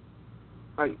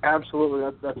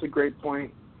 Absolutely, that's a great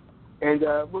point. And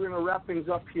we're going to wrap things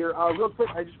up here. Real quick,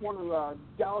 I just want to,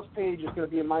 Dallas Page is going to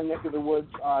be in my neck of the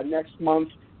woods next month.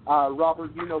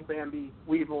 Robert, Bambi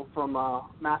Weevil from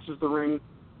Masters of the Ring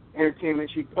Entertainment.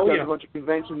 She does a bunch of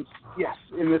conventions,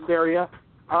 in this area.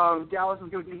 Dallas is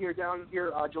going to be down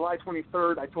here July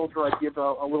 23rd. I told her I'd give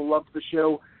a little love to the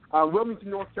show.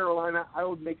 Wilmington, North Carolina, I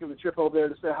will make the trip over there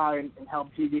to say hi and help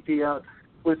DDP out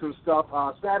with some stuff.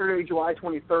 Saturday, July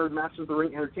 23rd, Masters of the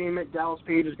Ring Entertainment. Dallas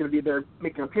Page is going to be there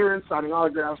making an appearance, signing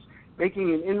autographs,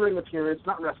 making an in-ring appearance,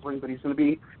 not wrestling, but he's going to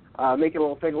be making a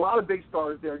little thing. A lot of big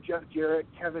stars there, Jeff Jarrett,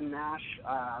 Kevin Nash,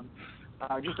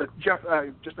 just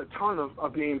a ton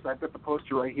of names. I've got the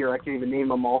poster right here. I can't even name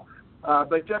them all.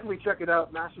 But definitely check it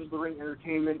out, Masters of the Ring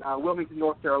Entertainment, Wilmington,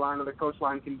 North Carolina, the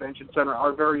Coastline Convention Center.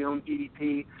 Our very own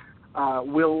DDP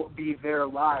will be there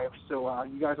live, so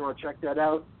you guys want to check that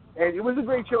out. And it was a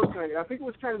great show tonight. I think it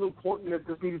was kind of important that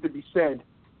this needed to be said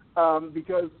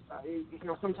because,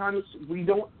 sometimes we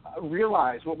don't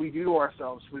realize what we do to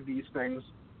ourselves with these things.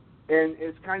 And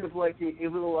it's kind of like a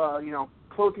little,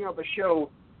 closing out the show.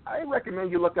 I recommend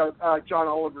you look at John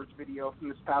Oliver's video from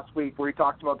this past week where he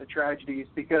talked about the tragedies,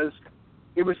 because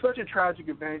it was such a tragic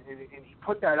event, and he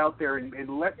put that out there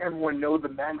and let everyone know the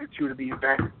magnitude of the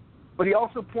event. But he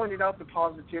also pointed out the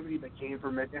positivity that came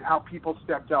from it and how people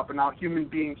stepped up and how human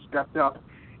beings stepped up.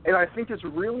 And I think it's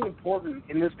really important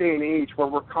in this day and age where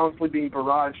we're constantly being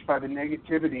barraged by the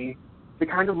negativity to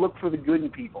kind of look for the good in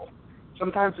people.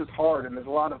 Sometimes it's hard and there's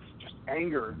a lot of just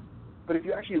anger. But if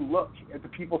you actually look at the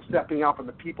people stepping up and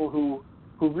the people who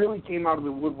really came out of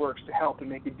the woodworks to help and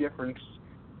make a difference,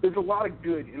 there's a lot of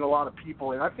good in a lot of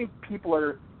people. And I think people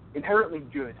are inherently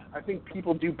good. I think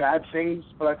people do bad things,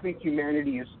 but I think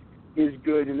humanity is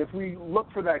good. And if we look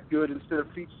for that good instead of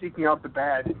seeking out the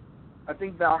bad, I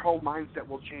think that our whole mindset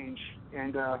will change.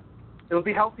 And it'll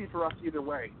be healthy for us either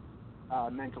way,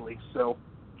 mentally. So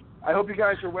I hope you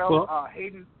guys are well.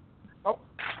 Haydn. Oh.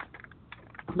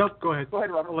 No, go ahead. Go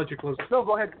ahead, Robert. I'll let you close. No,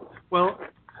 go ahead. Well,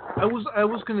 I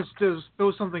was going to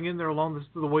throw something in there along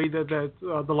the way that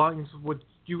the lines of what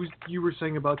you were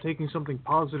saying about taking something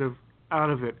positive out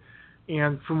of it.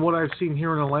 And from what I've seen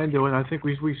here in Orlando, and I think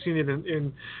we've seen it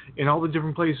in all the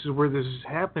different places where this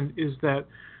has happened, is that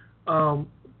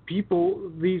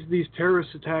people, these terrorist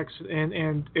attacks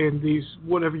and these,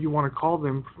 whatever you want to call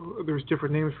them, there's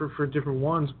different names for different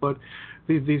ones, but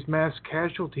these mass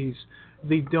casualties,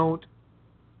 they don't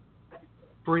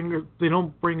bring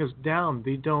us down.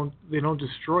 They don't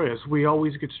destroy us. We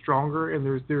always get stronger,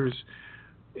 and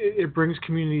it brings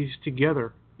communities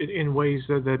together in ways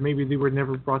that maybe they were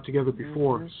never brought together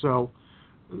before. Mm-hmm. So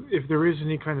if there is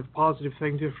any kind of positive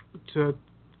thing to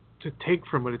take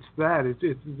from it,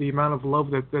 it's the amount of love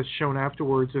that's shown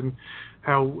afterwards, and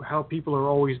how people are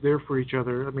always there for each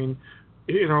other. I mean,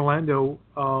 in Orlando,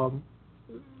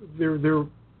 there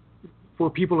were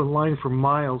people in line for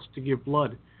miles to give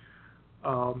blood.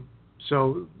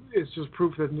 So it's just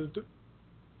proof that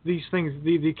these things,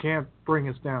 they can't bring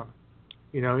us down,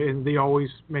 and they always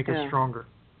make us stronger.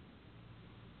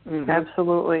 Mm-hmm.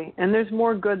 Absolutely. And there's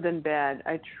more good than bad.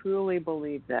 I truly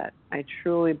believe that. I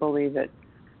truly believe it.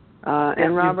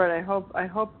 And Robert, I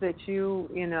hope that you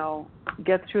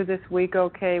get through this week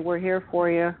okay. We're here for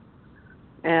you.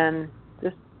 And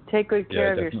just take good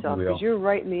care of yourself, because you're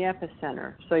right in the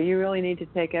epicenter. So you really need to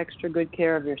take extra good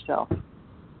care of yourself.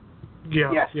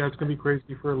 Yeah, it's going to be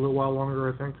crazy for a little while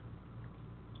longer, I think.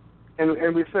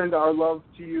 And we send our love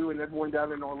to you and everyone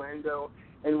down in Orlando.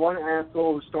 And one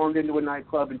asshole who stormed into a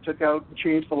nightclub and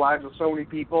changed the lives of so many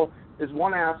people is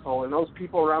one asshole. And those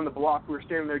people around the block who are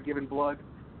standing there giving blood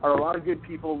are a lot of good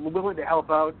people willing to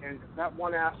help out. And that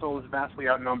one asshole is vastly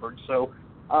outnumbered. So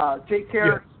take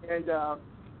care, and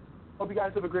hope you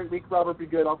guys have a great week. Robert, be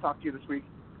good. I'll talk to you this week.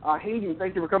 Haydn,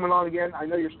 thank you for coming on again. I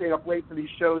know you're staying up late for these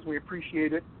shows. We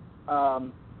appreciate it.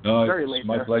 Very late. It's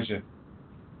my pleasure.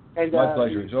 And, my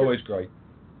pleasure. It's always great.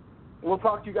 We'll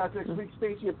talk to you guys next week.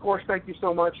 Stacey, of course, thank you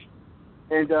so much.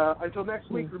 And until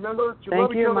next week, remember to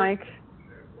love each other. Mike.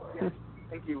 Yes,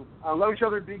 thank you. Love each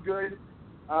other, be good,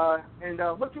 and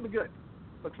look for the good.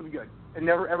 Look for the good. And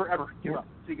never, ever, ever give up.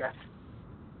 See you guys.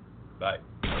 Bye.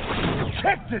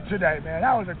 kicked it today, man.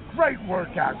 That was a great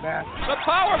workout, man. The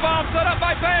power bomb set up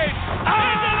by Page.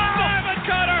 Into the diamond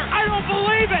cutter. I don't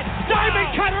believe it. Diamond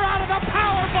cutter out of the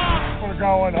power bomb. We're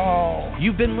going home.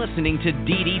 You've been listening to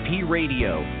DDP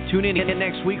Radio. Tune in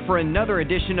next week for another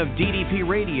edition of DDP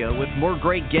Radio with more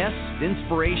great guests,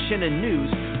 inspiration, and news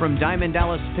from Diamond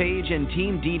Dallas Page and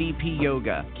Team DDP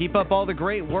Yoga. Keep up all the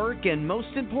great work and,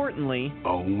 most importantly,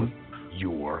 own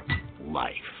your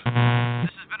life.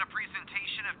 This has been a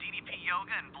presentation of DDP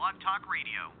Yoga and Blog Talk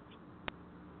Radio.